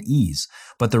feel at ease.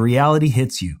 But the reality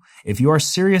hits you. If you are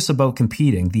serious about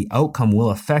competing, the outcome will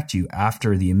affect you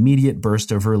after the immediate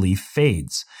burst of relief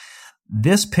fades.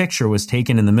 This picture was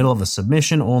taken in the middle of a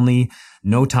submission-only,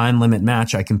 no time limit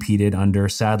match I competed under,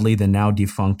 sadly, the now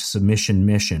defunct Submission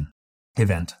Mission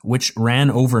event, which ran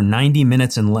over 90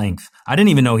 minutes in length. I didn't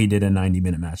even know he did a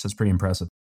 90-minute match. That's pretty impressive.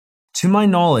 To my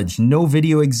knowledge, no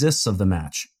video exists of the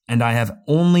match, and I have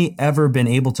only ever been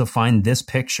able to find this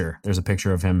picture. There's a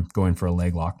picture of him going for a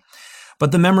leg lock.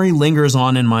 But the memory lingers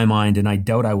on in my mind, and I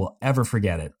doubt I will ever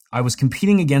forget it. I was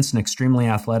competing against an extremely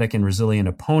athletic and resilient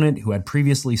opponent who had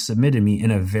previously submitted me in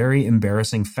a very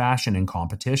embarrassing fashion in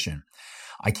competition.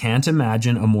 I can't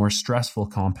imagine a more stressful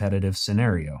competitive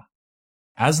scenario.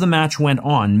 As the match went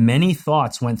on, many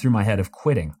thoughts went through my head of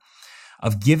quitting,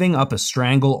 of giving up a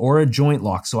strangle or a joint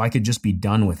lock so I could just be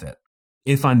done with it.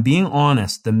 If I'm being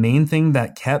honest, the main thing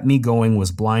that kept me going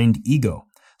was blind ego.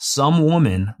 Some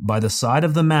woman by the side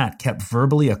of the mat kept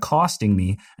verbally accosting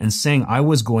me and saying I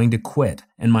was going to quit,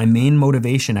 and my main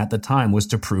motivation at the time was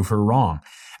to prove her wrong.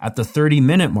 At the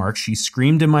 30-minute mark, she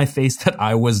screamed in my face that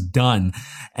I was done.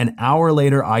 An hour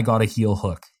later, I got a heel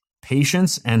hook.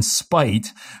 Patience and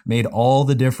spite made all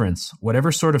the difference.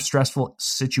 Whatever sort of stressful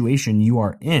situation you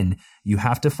are in, you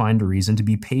have to find a reason to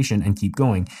be patient and keep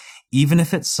going, even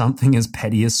if it's something as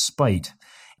petty as spite.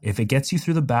 If it gets you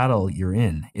through the battle you're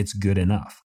in, it's good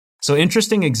enough. So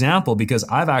interesting example, because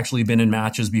I've actually been in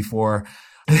matches before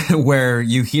where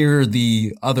you hear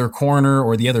the other corner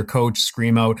or the other coach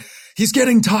scream out, he's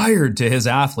getting tired to his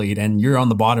athlete, and you're on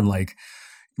the bottom like,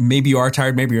 maybe you are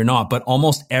tired, maybe you're not. But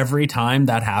almost every time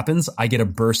that happens, I get a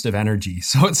burst of energy.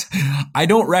 So I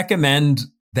don't recommend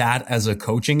that as a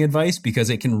coaching advice because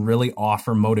it can really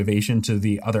offer motivation to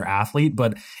the other athlete,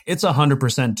 but it's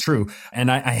 100% true.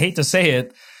 And I hate to say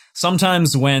it,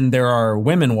 sometimes when there are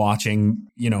women watching,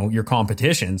 your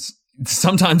competitions,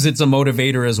 sometimes it's a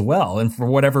motivator as well. And for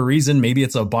whatever reason, maybe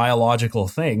it's a biological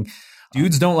thing.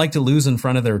 Dudes don't like to lose in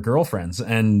front of their girlfriends.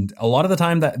 And a lot of the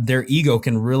time that their ego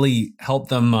can really help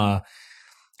them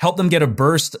get a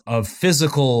burst of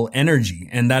physical energy.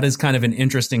 And that is kind of an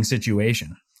interesting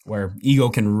situation where ego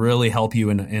can really help you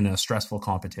in a stressful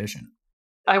competition.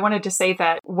 I wanted to say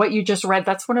that what you just read,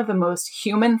 that's one of the most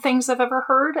human things I've ever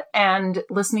heard. And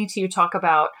listening to you talk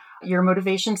about your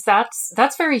motivations,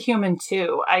 that's very human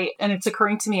too. And it's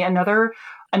occurring to me another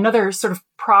sort of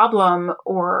problem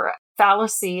or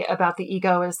fallacy about the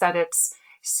ego is that it's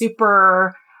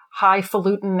super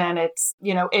highfalutin and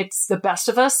it's the best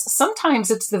of us. Sometimes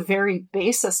it's the very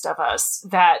basest of us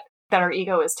that our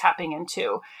ego is tapping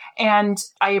into. And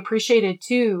I appreciated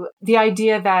too the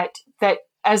idea that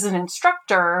as an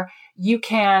instructor, you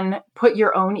can put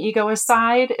your own ego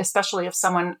aside, especially if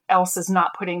someone else is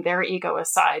not putting their ego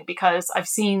aside, because I've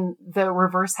seen the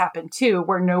reverse happen too,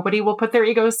 where nobody will put their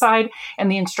ego aside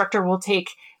and the instructor will take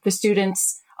the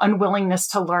student's unwillingness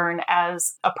to learn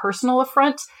as a personal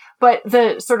affront. But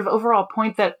the sort of overall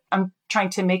point that I'm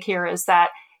trying to make here is that,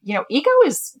 ego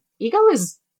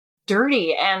is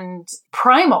dirty and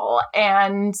primal.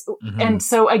 And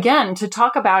so again, to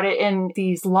talk about it in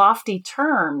these lofty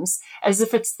terms, as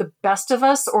if it's the best of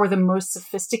us or the most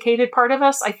sophisticated part of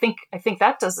us, I think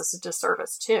that does us a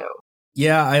disservice too.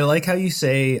 Yeah, I like how you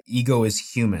say ego is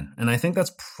human. And I think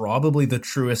that's probably the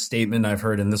truest statement I've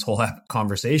heard in this whole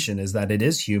conversation is that it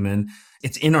is human.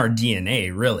 It's in our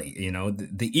DNA, really.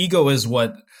 The ego is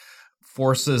what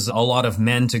forces a lot of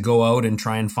men to go out and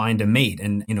try and find a mate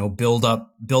and, build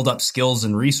up skills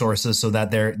and resources so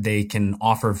that they can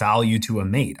offer value to a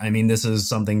mate. I mean, this is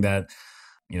something that,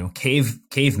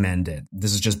 cavemen did.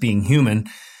 This is just being human.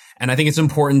 And I think it's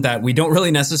important that we don't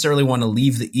really necessarily want to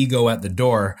leave the ego at the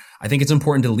door. I think it's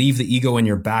important to leave the ego in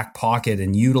your back pocket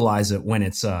and utilize it when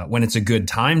it's a good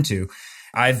time to.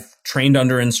 I've trained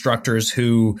under instructors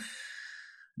who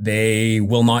they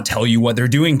will not tell you what they're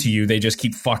doing to you. They just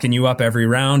keep fucking you up every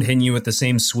round, hitting you with the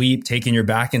same sweep, taking your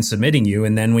back and submitting you.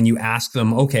 And then when you ask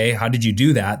them, okay, how did you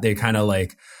do that? They kind of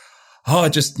like, oh,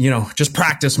 just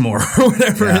practice more or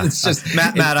whatever. Yeah. It's just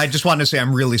Matt, I just wanted to say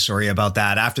I'm really sorry about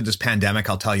that. After this pandemic,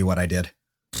 I'll tell you what I did.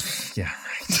 Yeah.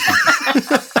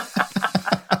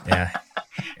 Yeah.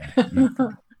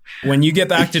 When you get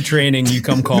back to training, you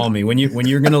come call me. When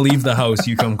you're going to leave the house,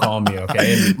 you come call me.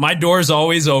 Okay. And my door's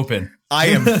always open. I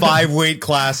am 5 weight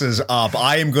classes up.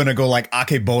 I am going to go like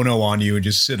Akebono on you and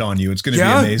just sit on you. It's going to be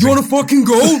amazing. You want to fucking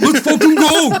go? Let's fucking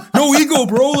go. No ego,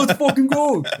 bro. Let's fucking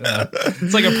go.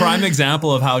 It's like a prime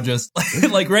example of how just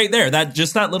like right there, that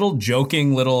little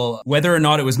joking little, whether or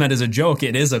not it was meant as a joke,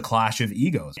 it is a clash of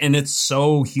egos. And it's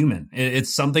so human.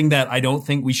 It's something that I don't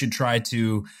think we should try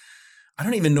to, I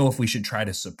don't even know if we should try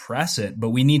to suppress it, but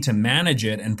we need to manage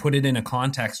it and put it in a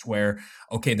context where,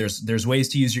 okay, there's ways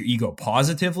to use your ego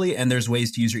positively and there's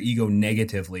ways to use your ego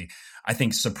negatively. I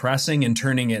think suppressing and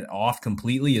turning it off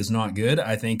completely is not good.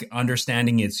 I think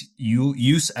understanding its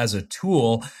use as a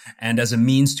tool and as a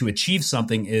means to achieve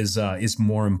something is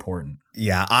more important.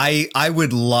 Yeah, I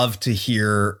would love to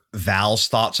hear Val's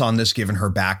thoughts on this, given her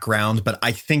background, but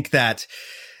I think that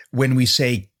when we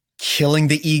say killing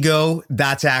the ego,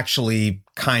 that's actually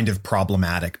kind of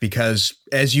problematic because,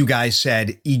 as you guys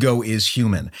said, ego is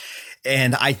human.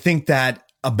 And I think that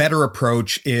a better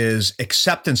approach is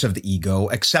acceptance of the ego,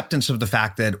 acceptance of the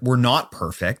fact that we're not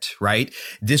perfect, right?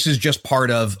 This is just part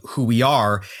of who we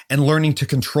are, and learning to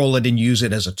control it and use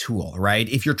it as a tool, right?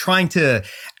 If you're trying to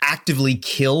actively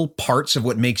kill parts of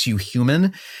what makes you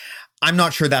human, I'm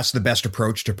not sure that's the best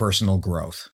approach to personal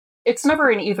growth. It's never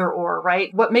an either or,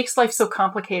 right? What makes life so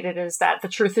complicated is that the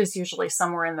truth is usually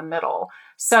somewhere in the middle.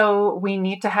 So we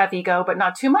need to have ego, but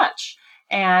not too much.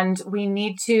 And we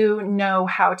need to know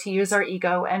how to use our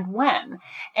ego and when.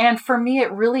 And for me,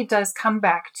 it really does come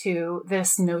back to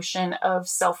this notion of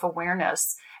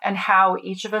self-awareness and how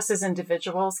each of us as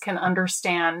individuals can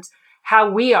understand how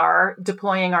we are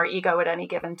deploying our ego at any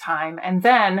given time. And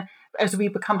then as we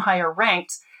become higher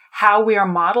ranked, how we are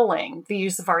modeling the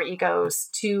use of our egos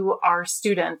to our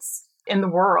students in the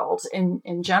world in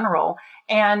general.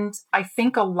 And I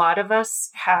think a lot of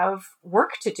us have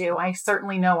work to do. I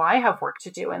certainly know I have work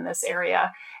to do in this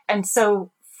area. And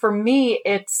so for me,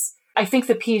 I think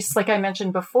the piece, like I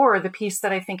mentioned before, the piece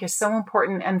that I think is so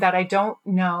important and that I don't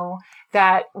know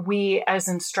that we as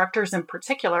instructors in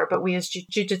particular, but we as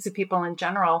jiu-jitsu people in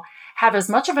general have as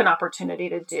much of an opportunity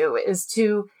to do is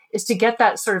to get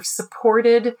that sort of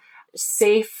supported,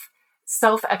 safe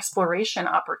self-exploration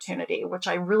opportunity, which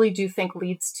I really do think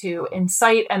leads to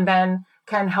insight and then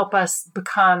can help us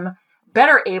become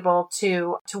better able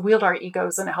to wield our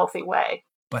egos in a healthy way.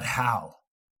 But how?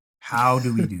 How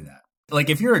do we do that? Like,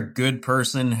 if you're a good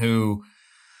person who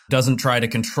doesn't try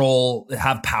to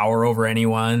have power over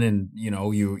anyone, and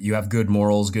you have good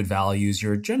morals, good values,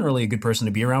 you're generally a good person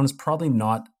to be around, it's probably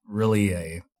not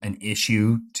really an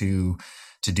issue to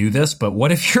do this. But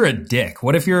what if you're a dick?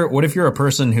 What if you're a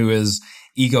person who is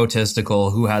egotistical,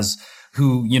 who has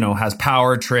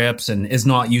power trips and is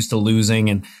not used to losing?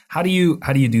 And how do you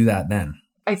do that then?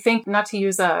 I think, not to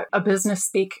use a business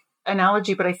speak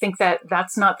analogy, but I think that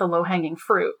that's not the low-hanging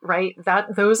fruit, right?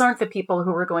 Those aren't the people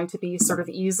who are going to be sort of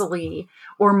easily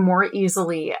or more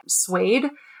easily swayed.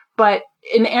 But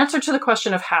in answer to the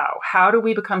question of how do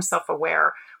we become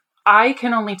self-aware? I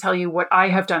can only tell you what I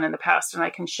have done in the past, and I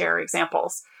can share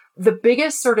examples. The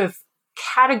biggest sort of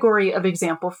category of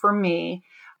example for me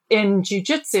in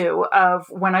jiu-jitsu of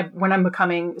when I'm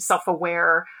becoming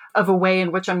self-aware of a way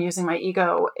in which I'm using my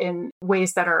ego in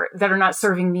ways that are not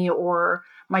serving me or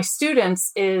my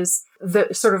students is the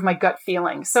sort of my gut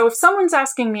feeling. So if someone's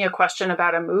asking me a question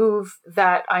about a move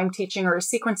that I'm teaching or a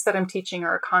sequence that I'm teaching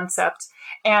or a concept,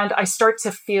 and I start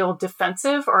to feel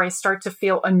defensive or I start to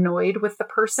feel annoyed with the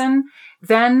person,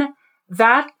 then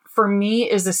that for me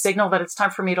is a signal that it's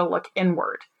time for me to look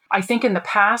inward. I think in the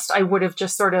past, I would have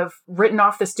just sort of written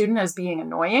off the student as being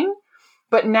annoying.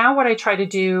 But now what I try to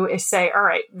do is say, all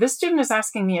right, this student is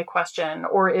asking me a question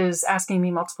or is asking me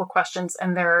multiple questions,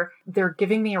 and they're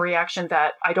giving me a reaction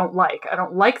that I don't like. I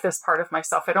don't like this part of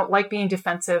myself. I don't like being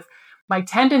defensive. My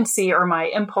tendency or my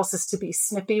impulse is to be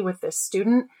snippy with this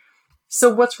student.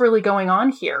 So what's really going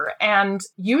on here? And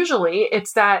usually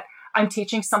it's that I'm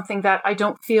teaching something that I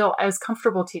don't feel as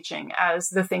comfortable teaching as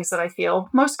the things that I feel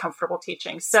most comfortable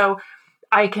teaching. So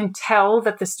I can tell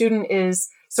that the student is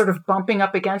sort of bumping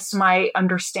up against my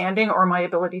understanding or my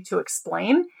ability to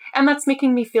explain, and that's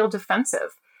making me feel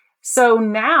defensive. So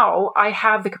now I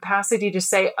have the capacity to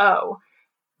say, oh,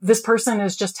 this person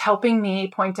is just helping me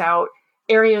point out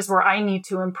areas where I need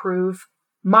to improve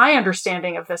my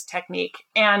understanding of this technique.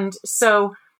 And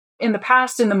so in the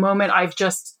past, in the moment,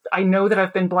 I know that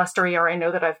I've been blustery or I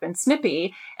know that I've been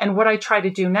snippy. And what I try to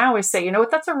do now is say, you know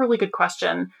what, that's a really good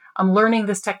question. I'm learning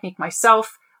this technique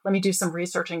myself. Let me do some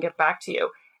research and get back to you.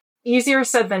 Easier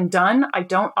said than done. I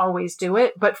don't always do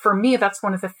it. But for me, that's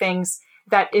one of the things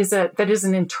that is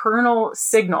an internal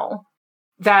signal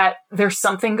that there's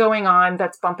something going on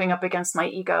that's bumping up against my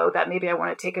ego that maybe I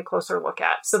want to take a closer look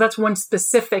at. So that's one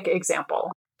specific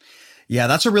example. Yeah,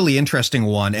 that's a really interesting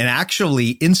one. And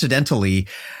actually, incidentally,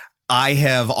 I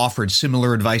have offered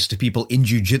similar advice to people in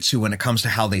jiu-jitsu when it comes to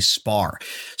how they spar.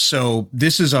 So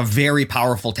this is a very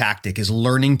powerful tactic, is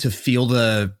learning to feel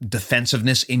the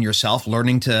defensiveness in yourself,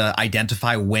 learning to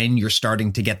identify when you're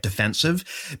starting to get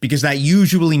defensive, because that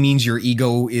usually means your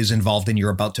ego is involved and you're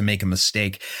about to make a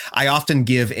mistake. I often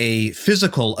give a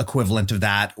physical equivalent of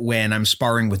that when I'm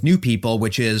sparring with new people,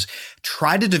 which is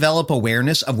try to develop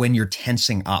awareness of when you're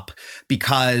tensing up.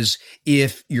 Because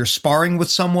if you're sparring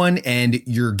with someone and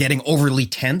you're getting overly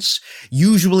tense,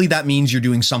 usually that means you're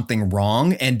doing something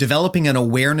wrong, and developing an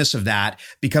awareness of that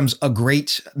becomes a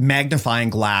great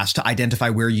magnifying glass to identify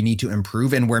where you need to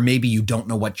improve and where maybe you don't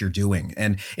know what you're doing.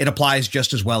 And it applies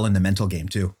just as well in the mental game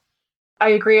too. I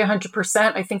agree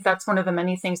 100%. I think that's one of the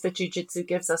many things that jiu-jitsu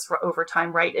gives us for over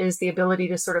time, right? Is the ability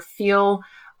to sort of feel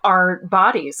our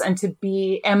bodies and to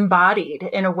be embodied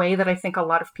in a way that I think a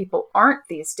lot of people aren't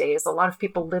these days. A lot of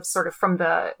people live sort of from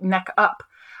the neck up.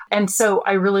 And so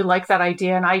I really like that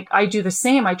idea. And I do the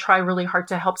same. I try really hard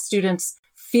to help students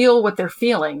feel what they're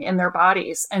feeling in their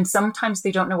bodies. And sometimes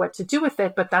they don't know what to do with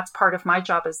it, but that's part of my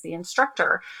job as the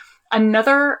instructor.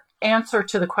 Another answer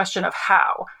to the question of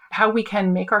how we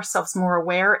can make ourselves more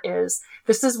aware is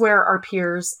this is where our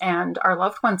peers and our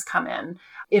loved ones come in.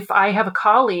 If I have a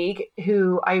colleague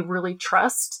who I really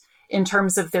trust in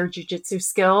terms of their jujitsu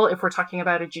skill, if we're talking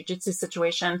about a jujitsu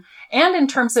situation, and in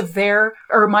terms of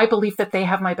my belief that they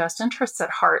have my best interests at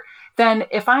heart, then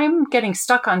if I'm getting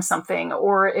stuck on something,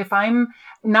 or if I'm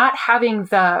not having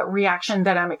the reaction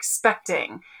that I'm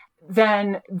expecting,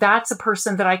 then that's a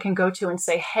person that I can go to and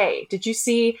say, hey, did you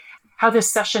see how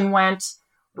this session went?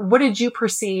 What did you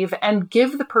perceive? And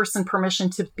give the person permission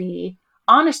to be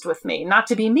honest with me, not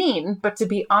to be mean, but to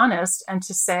be honest and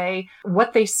to say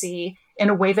what they see in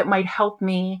a way that might help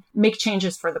me make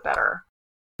changes for the better.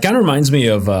 It kind of reminds me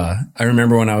of, I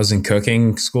remember when I was in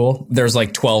cooking school, there's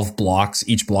like 12 blocks.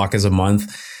 Each block is a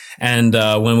month. And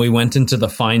when we went into the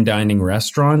fine dining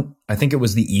restaurant, I think it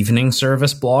was the evening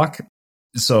service block.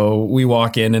 So we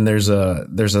walk in and there's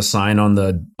a sign on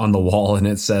the wall, and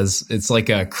it says, it's like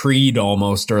a creed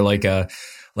almost, or like a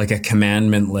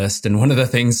commandment list. And one of the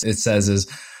things it says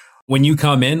is, when you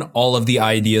come in, all of the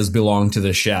ideas belong to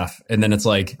the chef. And then it's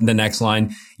like the next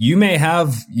line, you may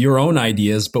have your own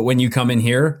ideas, but when you come in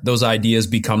here, those ideas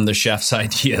become the chef's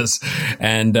ideas.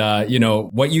 And,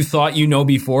 what you thought you know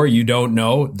before, you don't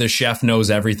know, the chef knows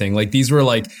everything. Like these were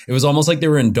like, it was almost like they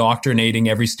were indoctrinating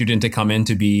every student to come in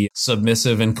to be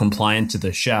submissive and compliant to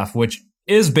the chef, which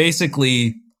is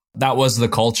basically, that was the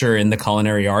culture in the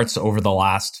culinary arts over the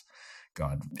last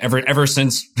ever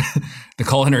since the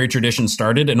culinary tradition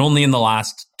started. And only in the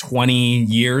last 20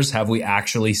 years have we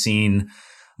actually seen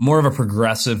more of a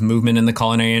progressive movement in the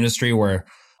culinary industry, where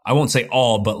I won't say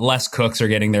all, but less cooks are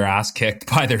getting their ass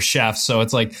kicked by their chefs. So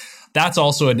it's like, that's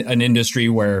also an industry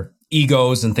where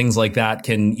egos and things like that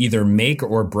can either make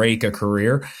or break a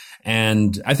career.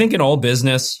 And I think in all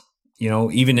business,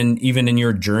 even in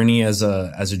your journey as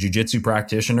a jiu-jitsu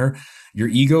practitioner, your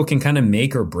ego can kind of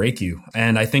make or break you.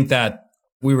 And I think that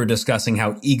we were discussing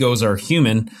how egos are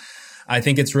human. I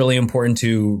think it's really important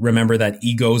to remember that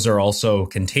egos are also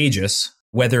contagious,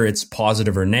 whether it's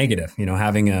positive or negative.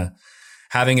 Having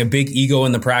a big ego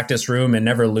in the practice room and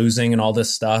never losing and all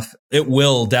this stuff, it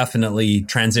will definitely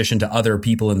transition to other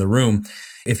people in the room.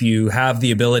 If you have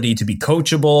the ability to be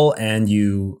coachable, and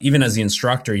you, even as the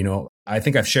instructor, I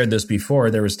think I've shared this before,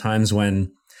 there was times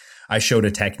when I showed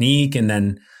a technique and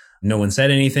then no one said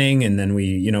anything. And then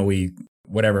we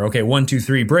whatever. Okay, 1, 2,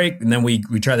 3, break. And then we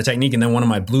try the technique. And then one of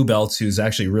my blue belts, who's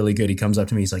actually really good, he comes up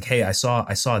to me. He's like, hey, I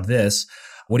saw this.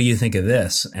 What do you think of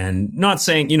this? And not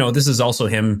saying, this is also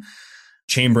him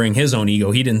chambering his own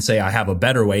ego. He didn't say, I have a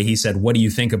better way. He said, what do you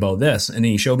think about this? And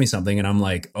then he showed me something, and I'm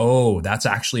like, oh, that's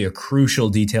actually a crucial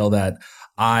detail that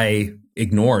I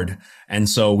ignored. And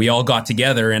so we all got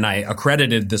together, and I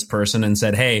accredited this person and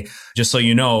said, hey, just so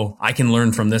you know, I can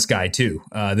learn from this guy too.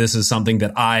 This is something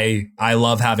that I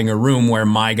love, having a room where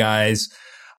my guys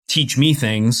teach me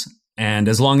things. And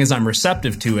as long as I'm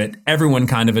receptive to it, everyone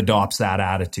kind of adopts that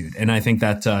attitude. And I think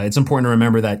that it's important to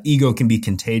remember that ego can be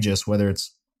contagious, whether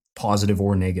it's positive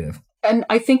or negative. And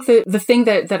I think that the thing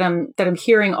that I'm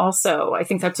hearing also, I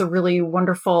think that's a really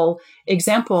wonderful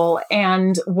example.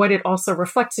 And what it also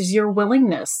reflects is your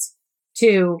willingness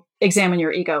to examine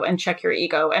your ego and check your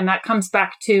ego. And that comes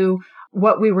back to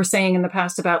what we were saying in the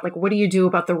past about, like, what do you do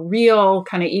about the real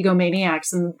kind of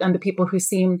egomaniacs and the people who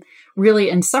seem really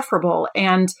insufferable?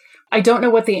 And I don't know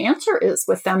what the answer is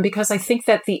with them, because I think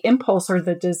that the impulse or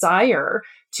the desire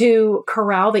to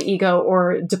corral the ego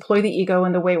or deploy the ego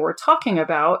in the ways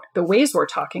we're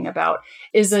talking about,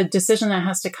 is a decision that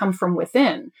has to come from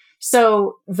within.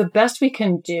 So the best we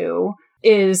can do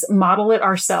is model it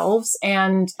ourselves.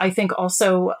 And I think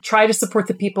also try to support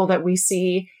the people that we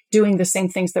see doing the same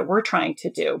things that we're trying to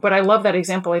do. But I love that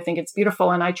example. I think it's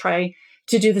beautiful. And I try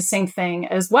to do the same thing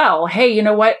as well. Hey, you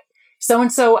know what?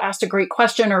 So-and-so asked a great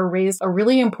question or raised a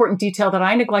really important detail that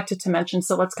I neglected to mention.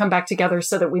 So let's come back together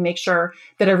so that we make sure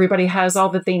that everybody has all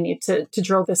that they need to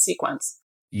drill this sequence.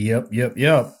 Yep.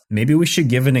 Maybe we should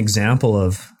give an example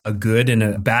of a good and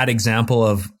a bad example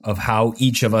of how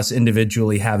each of us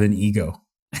individually have an ego.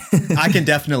 I can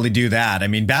definitely do that. I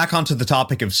mean, back onto the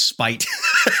topic of spite.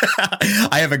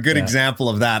 I have a good example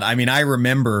of that. I mean, I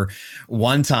remember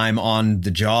one time on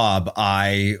the job,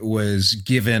 I was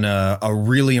given a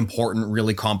really important,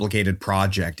 really complicated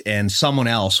project, and someone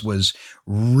else was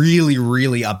really,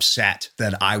 really upset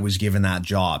that I was given that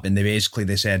job. And they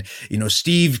said,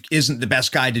 Steve isn't the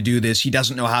best guy to do this. He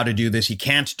doesn't know how to do this. He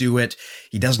can't do it.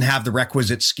 He doesn't have the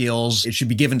requisite skills. It should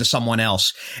be given to someone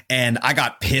else. And I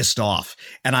got pissed off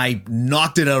and I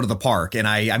knocked it out of the park. And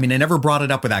I never brought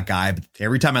it up with that guy, but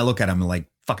every time I look at him, I'm like,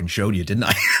 fucking showed you, didn't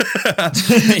I?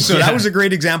 So that was a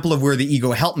great example of where the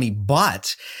ego helped me.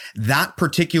 But that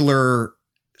particular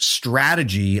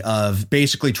strategy of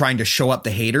basically trying to show up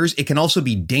the haters, it can also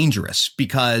be dangerous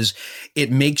because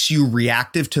it makes you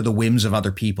reactive to the whims of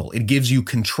other people. It gives you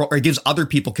control, or it gives other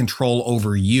people control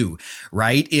over you,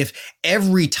 right? If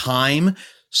every time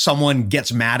someone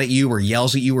gets mad at you or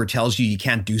yells at you or tells you you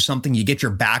can't do something, you get your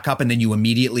back up and then you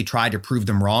immediately try to prove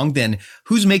them wrong, then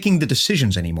who's making the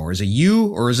decisions anymore? Is it you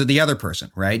or is it the other person,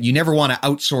 right? You never want to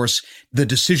outsource the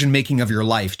decision making of your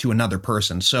life to another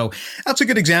person. So that's a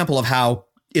good example of how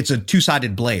it's a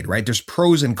two-sided blade, right? There's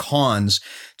pros and cons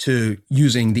to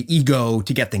using the ego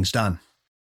to get things done.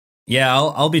 Yeah,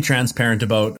 I'll be transparent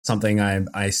about something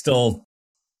I still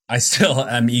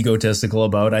am egotistical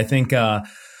about. I think,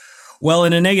 well,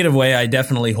 in a negative way, I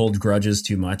definitely hold grudges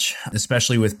too much,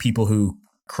 especially with people who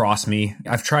cross me.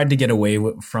 I've tried to get away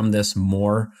from this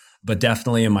more, but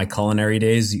definitely in my culinary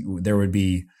days, there would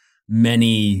be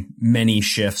many, many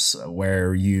shifts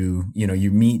where you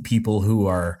meet people who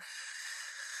are,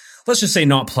 let's just say,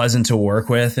 not pleasant to work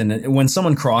with. And when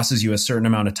someone crosses you a certain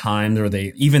amount of times, or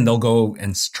they'll go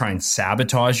and try and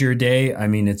sabotage your day. I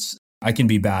mean, I can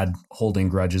be bad holding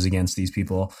grudges against these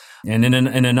people. And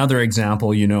in another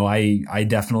example, I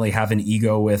definitely have an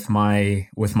ego with my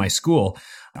school.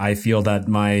 I feel that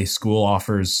my school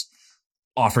offers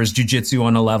jiu-jitsu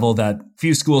on a level that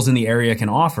few schools in the area can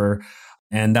offer.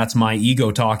 And that's my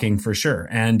ego talking for sure.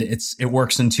 And it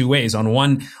works in two ways. On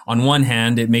one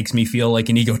hand, it makes me feel like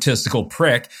an egotistical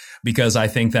prick because I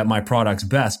think that my product's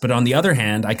best. But on the other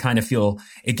hand, I kind of feel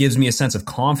it gives me a sense of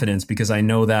confidence because I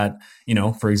know that,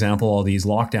 for example, all these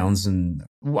lockdowns, and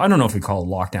I don't know if we call it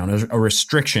lockdown, a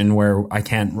restriction where I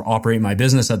can't operate my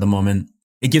business at the moment.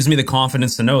 It gives me the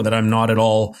confidence to know that I'm not at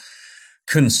all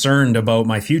concerned about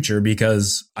my future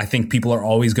because I think people are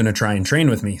always going to try and train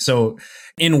with me. So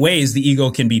in ways, the ego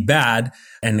can be bad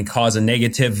and cause a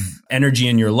negative energy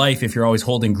in your life if you're always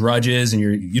holding grudges and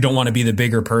you don't want to be the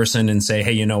bigger person and say,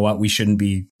 hey, you know what, we shouldn't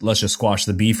be, let's just squash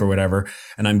the beef or whatever.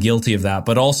 And I'm guilty of that.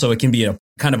 But also it can be a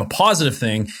kind of a positive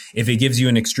thing if it gives you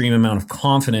an extreme amount of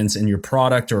confidence in your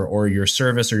product or your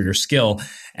service or your skill.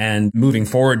 And moving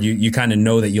forward, you kind of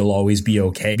know that you'll always be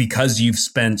okay because you've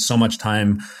spent so much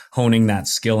time honing that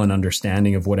skill and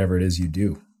understanding of whatever it is you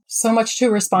do. So much to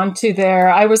respond to there.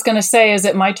 I was going to say, is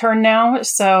it my turn now?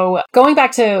 So going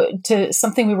back to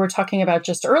something we were talking about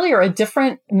just earlier, a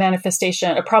different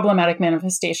manifestation, a problematic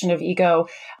manifestation of ego.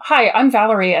 Hi, I'm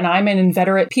Valerie, and I'm an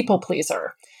inveterate people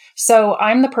pleaser. So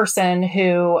I'm the person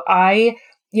who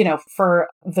for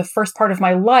the first part of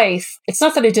my life, it's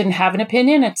not that I didn't have an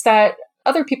opinion. It's that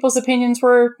other people's opinions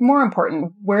were more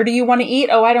important. Where do you want to eat?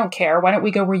 Oh, I don't care. Why don't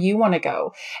we go where you want to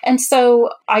go? And so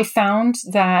I found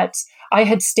that I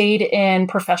had stayed in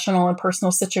professional and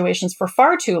personal situations for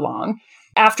far too long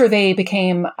after they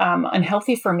became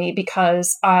unhealthy for me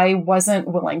because I wasn't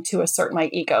willing to assert my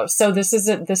ego. So this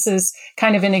is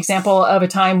kind of an example of a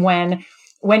time when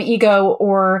ego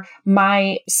or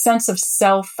my sense of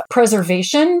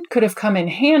self-preservation could have come in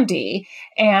handy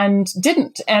and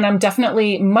didn't. And I'm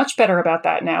definitely much better about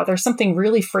that now. There's something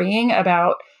really freeing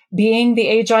about being the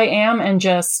age I am and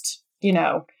just,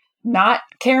 not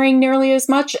caring nearly as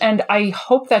much. And I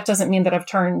hope that doesn't mean that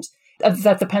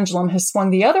that the pendulum has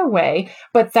swung the other way,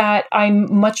 but that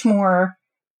I'm much more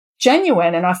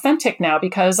genuine and authentic now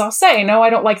because I'll say, no,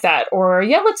 I don't like that. Or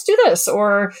yeah, let's do this.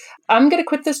 Or I'm going to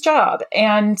quit this job.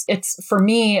 And it's for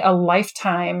me a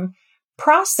lifetime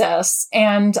process.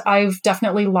 And I've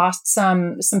definitely lost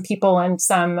some people and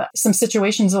some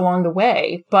situations along the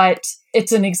way. But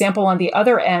it's an example on the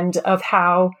other end of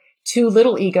how too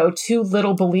little ego, too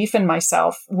little belief in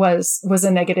myself was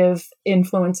a negative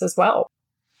influence as well.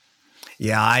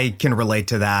 Yeah, I can relate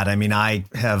to that. I mean, I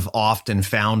have often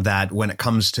found that when it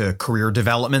comes to career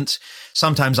development,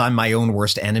 sometimes I'm my own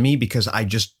worst enemy because I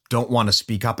just don't want to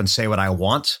speak up and say what I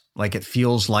want. Like it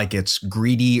feels like it's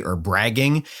greedy or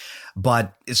bragging,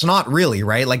 but it's not really,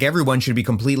 right? Like everyone should be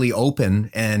completely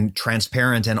open and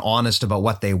transparent and honest about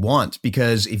what they want,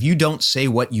 because if you don't say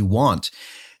what you want,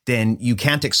 then you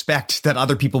can't expect that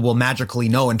other people will magically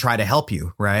know and try to help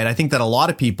you, right? I think that a lot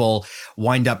of people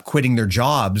wind up quitting their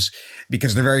jobs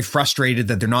because they're very frustrated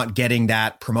that they're not getting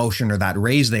that promotion or that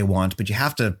raise they want. But you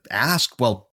have to ask,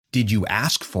 well, did you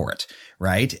ask for it,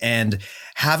 right? And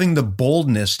having the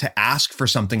boldness to ask for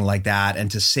something like that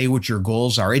and to say what your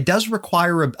goals are, it does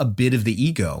require a bit of the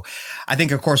ego. I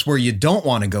think, of course, where you don't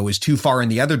want to go is too far in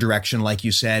the other direction, like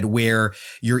you said, where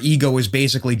your ego is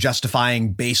basically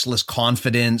justifying baseless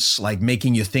confidence, like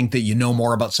making you think that you know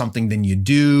more about something than you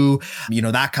do,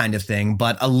 that kind of thing.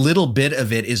 But a little bit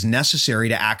of it is necessary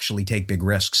to actually take big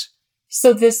risks.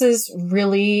 So this is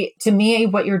really, to me,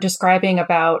 what you're describing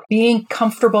about being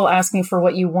comfortable asking for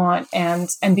what you want and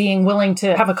being willing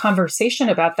to have a conversation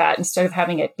about that instead of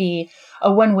having it be a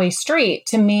one-way street.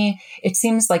 To me, it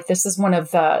seems like this is one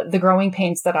of the growing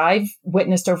pains that I've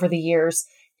witnessed over the years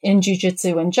in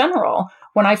jiu-jitsu in general.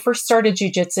 When I first started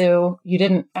jiu-jitsu, you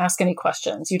didn't ask any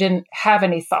questions. You didn't have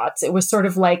any thoughts. It was sort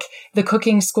of like the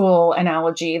cooking school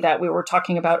analogy that we were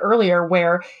talking about earlier,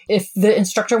 where if the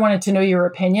instructor wanted to know your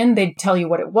opinion, they'd tell you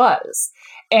what it was.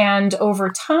 And over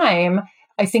time,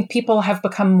 I think people have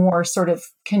become more sort of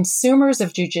consumers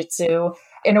of jiu-jitsu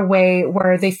in a way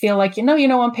where they feel like,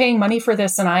 I'm paying money for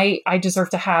this and I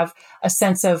deserve to have a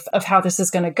sense of how this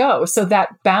is going to go. So that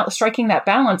striking that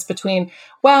balance between,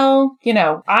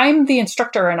 I'm the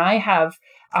instructor and I have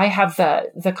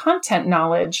the content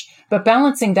knowledge, but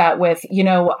balancing that with,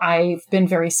 I've been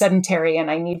very sedentary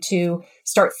and I need to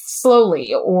start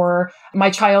slowly, or my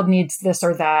child needs this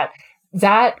or that.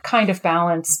 That kind of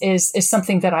balance is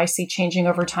something that I see changing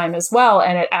over time as well.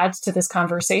 And it adds to this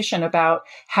conversation about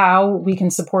how we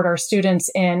can support our students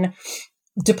in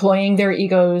deploying their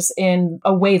egos in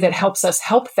a way that helps us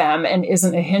help them and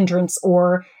isn't a hindrance,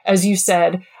 or, as you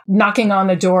said, knocking on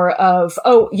the door of,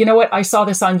 oh, you know what? I saw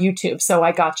this on YouTube, so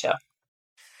I gotcha.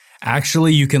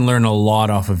 Actually, you can learn a lot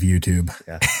off of YouTube.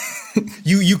 Yeah.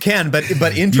 You can, but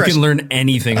interesting. You can learn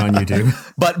anything on YouTube.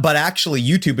 But actually,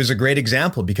 YouTube is a great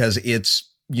example because it's,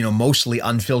 mostly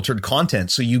unfiltered content.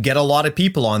 So you get a lot of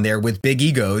people on there with big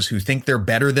egos who think they're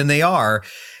better than they are,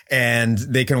 and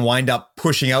they can wind up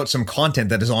pushing out some content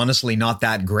that is honestly not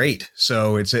that great.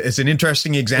 So it's an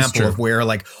interesting example of where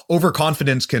like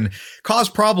overconfidence can cause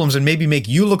problems and maybe make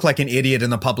you look like an idiot in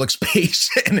the public space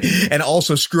and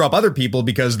also screw up other people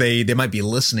because they might be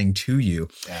listening to you.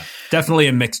 Yeah. Definitely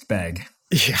a mixed bag.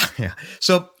 Yeah.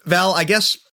 So Val, I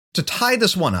guess to tie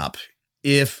this one up,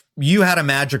 if you had a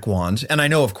magic wand, and I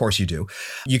know, of course you do,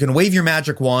 you can wave your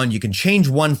magic wand, you can change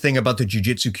one thing about the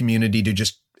jiu-jitsu community to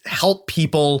just help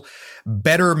people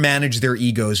better manage their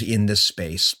egos in this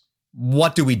space.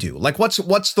 What do we do? Like, what's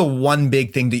the one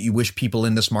big thing that you wish people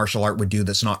in this martial art would do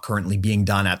that's not currently being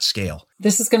done at scale?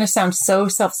 This is going to sound so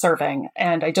self-serving,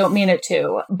 and I don't mean it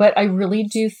to, but I really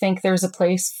do think there's a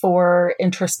place for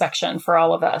introspection for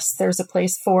all of us. There's a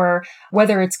place for,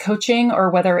 whether it's coaching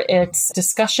or whether it's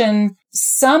discussion,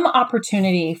 some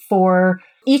opportunity for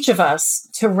each of us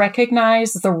to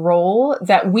recognize the role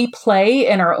that we play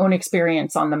in our own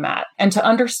experience on the mat, and to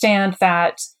understand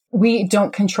that we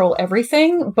don't control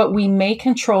everything, but we may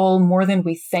control more than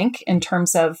we think in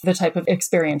terms of the type of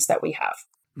experience that we have.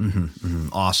 Mm-hmm, mm-hmm.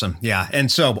 Awesome. Yeah. And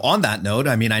so on that note,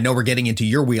 I mean, I know we're getting into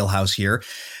your wheelhouse here.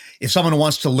 If someone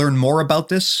wants to learn more about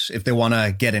this, if they want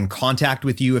to get in contact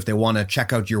with you, if they want to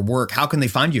check out your work, how can they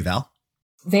find you, Val?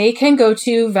 They can go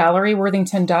to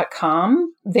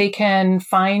ValerieWorthington.com. They can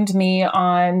find me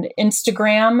on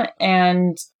Instagram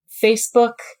and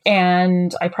Facebook,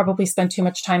 and I probably spend too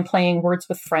much time playing Words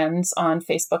with Friends on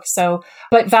Facebook.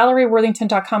 But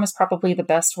ValerieWorthington.com is probably the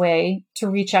best way to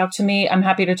reach out to me. I'm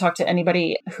happy to talk to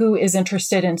anybody who is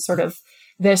interested in sort of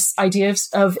this idea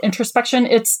of introspection.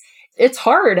 It's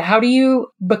hard. How do you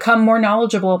become more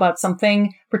knowledgeable about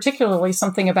something, particularly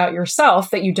something about yourself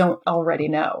that you don't already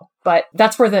know? But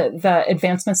that's where the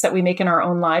advancements that we make in our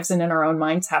own lives and in our own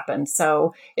minds happen.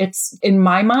 So it's, in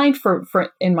my mind,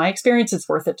 in my experience, it's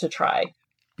worth it to try.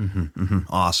 Mm-hmm, mm-hmm.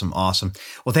 Awesome.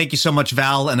 Well, thank you so much,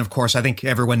 Val. And of course, I think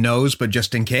everyone knows, but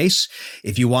just in case,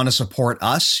 if you want to support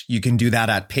us, you can do that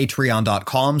at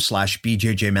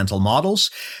patreon.com/BJJ Mental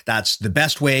Models. That's the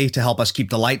best way to help us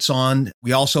keep the lights on.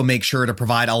 We also make sure to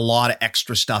provide a lot of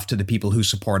extra stuff to the people who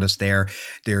support us there.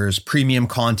 There's premium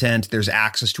content. There's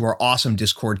access to our awesome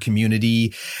Discord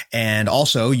community. And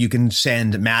also you can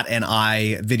send Matt and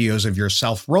I videos of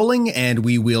yourself rolling, and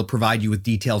we will provide you with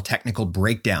detailed technical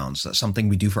breakdowns. That's something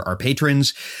we do for our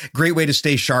patrons. Great way to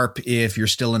stay sharp if you're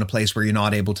still in a place where you're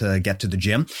not able to get to the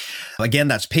gym. Again,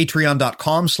 that's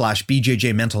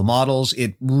patreon.com/BJJ Mental Models.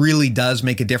 It really does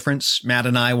make a difference. Matt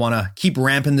and I want to keep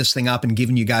ramping this thing up and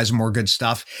giving you guys more good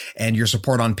stuff. And your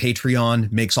support on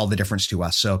Patreon makes all the difference to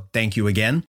us. So thank you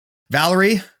again.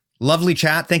 Valerie, lovely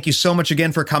chat. Thank you so much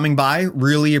again for coming by.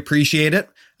 Really appreciate it.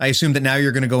 I assume that now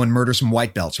you're going to go and murder some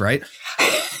white belts, right?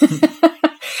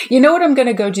 You know what I'm going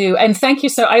to go do? And thank you.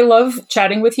 So I love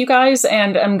chatting with you guys,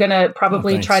 and I'm going to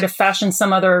probably try to fashion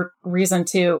some other reason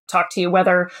to talk to you,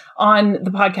 whether on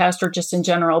the podcast or just in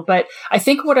general. But I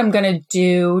think what I'm going to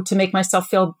do to make myself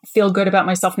feel good about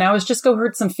myself now is just go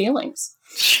hurt some feelings.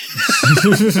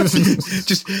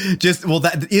 Well,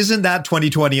 that isn't that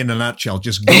 2020 in a nutshell.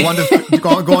 Just go onto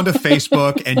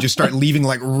Facebook and just start leaving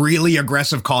like really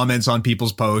aggressive comments on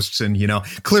people's posts. And,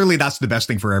 clearly that's the best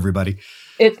thing for everybody.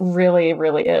 It really,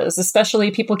 really is.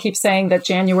 Especially people keep saying that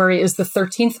January is the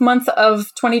 13th month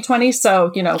of 2020.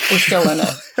 So, we're still in it.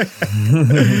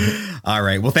 All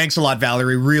right. Well, thanks a lot,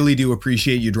 Valerie. Really do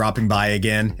appreciate you dropping by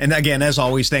again. And again, as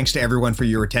always, thanks to everyone for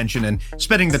your attention and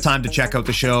spending the time to check out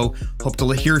the show. Hope to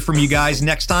hear from you guys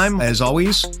next time. As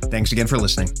always, thanks again for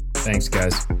listening. Thanks,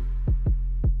 guys.